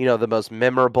 the most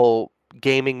memorable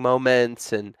gaming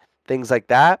moments and things like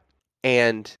that.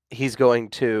 And he's going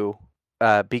to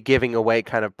be giving away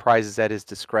kind of prizes at his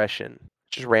discretion,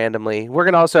 just randomly. We're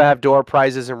going to also have door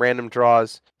prizes and random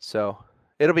draws. So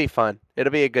it'll be fun.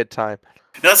 It'll be a good time.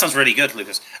 No, that sounds really good,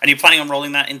 Lucas. And you're planning on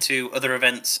rolling that into other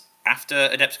events after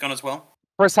Adepticon as well?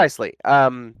 Precisely.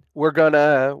 We're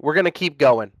gonna keep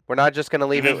going. We're not just gonna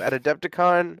leave it at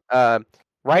Adepticon.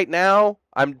 Right now,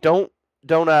 don't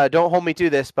hold me to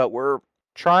this, but we're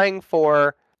trying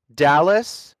for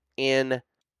Dallas in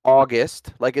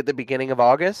August, at the beginning of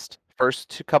August,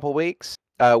 first couple weeks,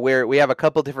 where we have a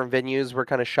couple different venues. We're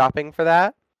kind of shopping for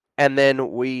that, and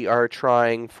then we are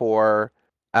trying for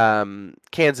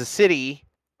Kansas City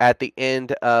at the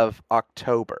end of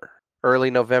October,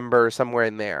 early November, somewhere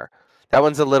in there. That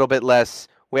one's a little bit less.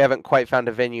 We haven't quite found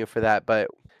a venue for that, but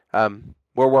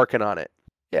we're working on it.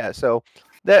 Yeah, so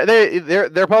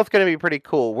they're both going to be pretty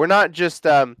cool. We're not just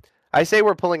I say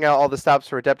we're pulling out all the stops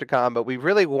for Adepticon, but we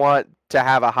really want to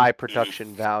have a high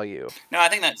production value. No, I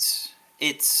think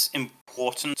it's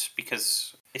important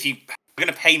because if you're going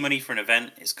to pay money for an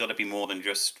event, it's got to be more than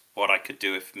just what I could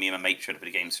do if me and my mate showed up at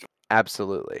a game store.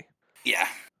 Absolutely. Yeah,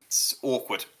 it's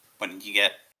awkward when you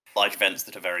get large events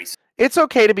that are very... It's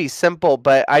okay to be simple,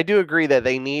 but I do agree that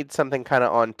they need something kind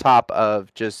of on top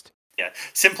of just... Yeah,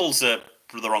 simple's the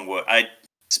wrong word.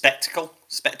 Spectacle,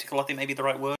 I think may be the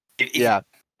right word. Yeah,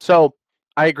 so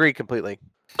I agree completely.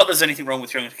 Not there's anything wrong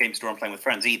with going to a game store and playing with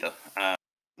friends either.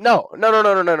 No.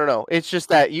 It's just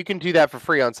that you can do that for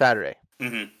free on Saturday.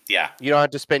 Mm-hmm. Yeah. You don't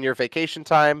have to spend your vacation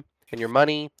time and your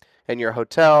money and your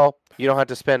hotel. You don't have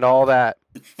to spend all that.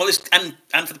 Well,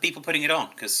 and for the people putting it on,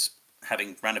 because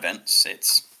having run events,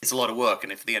 it's a lot of work,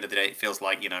 and if at the end of the day it feels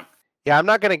like, Yeah, I'm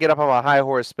not going to get up on my high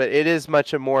horse, but it is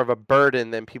much more of a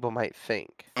burden than people might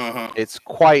think. Uh-huh. It's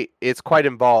quite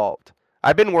involved.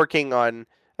 I've been working on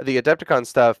the Adepticon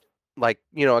stuff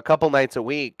a couple nights a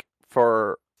week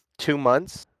for 2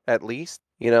 months at least.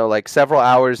 Several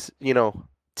hours,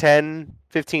 10,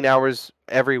 15 hours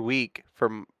every week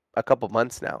for a couple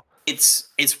months now.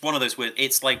 it's one of those weird.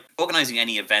 It's like organizing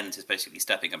any event is basically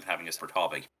stepping up and having a separate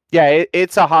hobby. Yeah,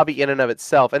 it's a hobby in and of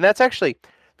itself, and that's actually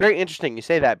very interesting you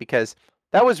say that, because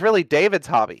that was really David's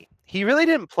hobby. He really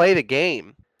didn't play the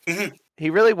game. Mhm. He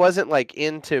really wasn't like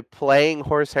into playing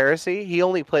Horse Heresy. He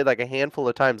only played like a handful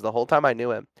of times the whole time I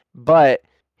knew him. But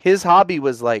his hobby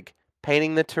was like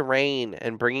painting the terrain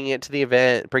and bringing it to the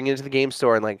event, bringing it to the game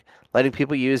store, and like letting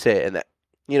people use it, and that,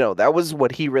 you know, that was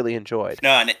what he really enjoyed. No,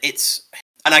 and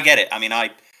and I get it. I mean,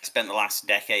 I spent the last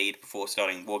decade before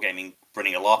starting Wargaming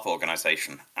running a LARP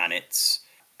organization, and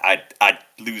I'd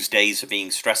lose days of being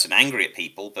stressed and angry at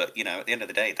people, but you know, at the end of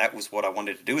the day, that was what I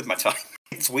wanted to do with my time.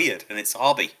 It's weird, and it's a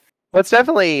hobby. Well, it's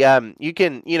definitely you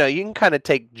can kind of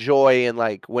take joy in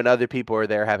like when other people are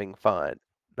there having fun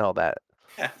and all that.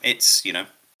 Yeah, it's, you know,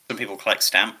 some people collect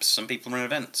stamps, some people run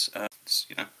events. It's,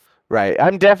 you know, Right.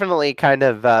 I'm definitely kind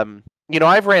of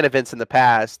I've ran events in the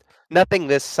past, nothing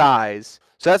this size.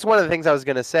 So that's one of the things I was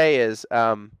going to say is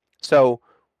so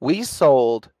we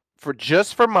sold for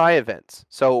my events.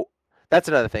 So that's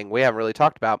another thing we haven't really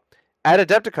talked about. At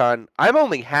Adepticon, I'm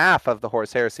only half of the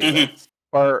Horse Heresy events,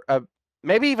 or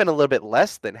maybe even a little bit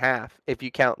less than half if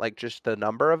you count like just the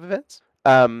number of events.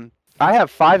 I have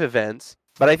 5 events,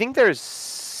 but I think there's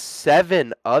 6 or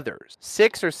 7 others.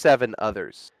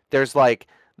 There's like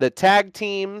the tag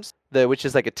teams, which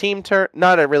is like a team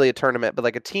not really a tournament, but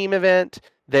like a team event.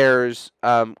 There's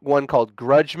one called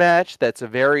Grudge Match. That's a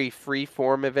very free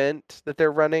form event that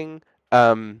they're running.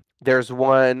 There's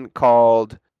one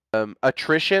called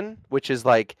Attrition, which is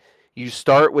like you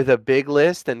start with a big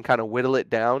list and kind of whittle it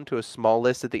down to a small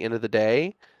list at the end of the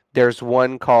day. There's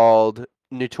one called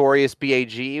Notorious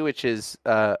BAG, which is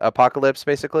Apocalypse,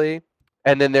 basically.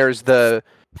 And then there's the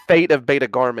Fate of Beta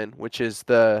Garmin, which is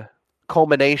the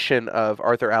culmination of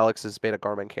Arthur Alex's Beta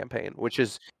Garmin campaign, which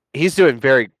is he's doing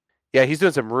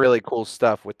some really cool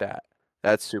stuff with that.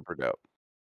 That's super dope.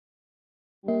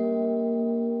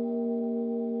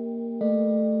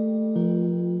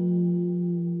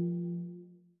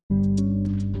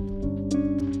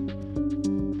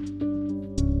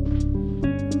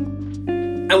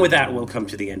 And with that, we'll come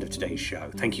to the end of today's show.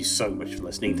 Thank you so much for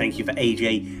listening. Thank you for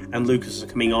AJ and Lucas for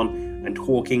coming on and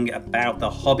talking about the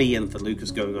hobby, and for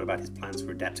Lucas going on about his plans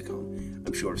for Adepticon.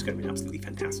 I'm sure it's going to be an absolutely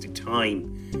fantastic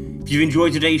time. If you've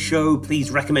enjoyed today's show,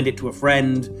 please recommend it to a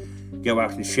friend. Go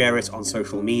out and share it on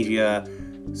social media.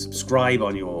 Subscribe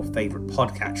on your favourite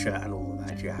podcatcher and all of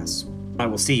that jazz. I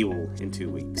will see you all in 2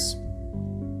 weeks.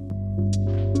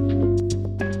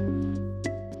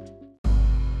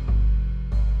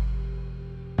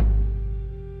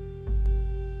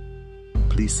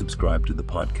 Please subscribe to the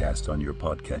podcast on your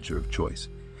podcatcher of choice,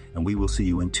 and we will see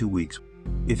you in 2 weeks.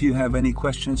 If you have any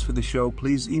questions for the show,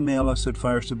 please email us at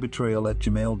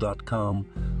firesofbetrayal@gmail.com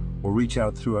or reach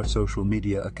out through our social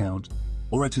media account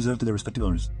or at reserve to their respective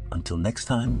owners. Until next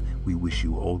time, we wish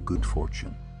you all good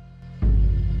fortune.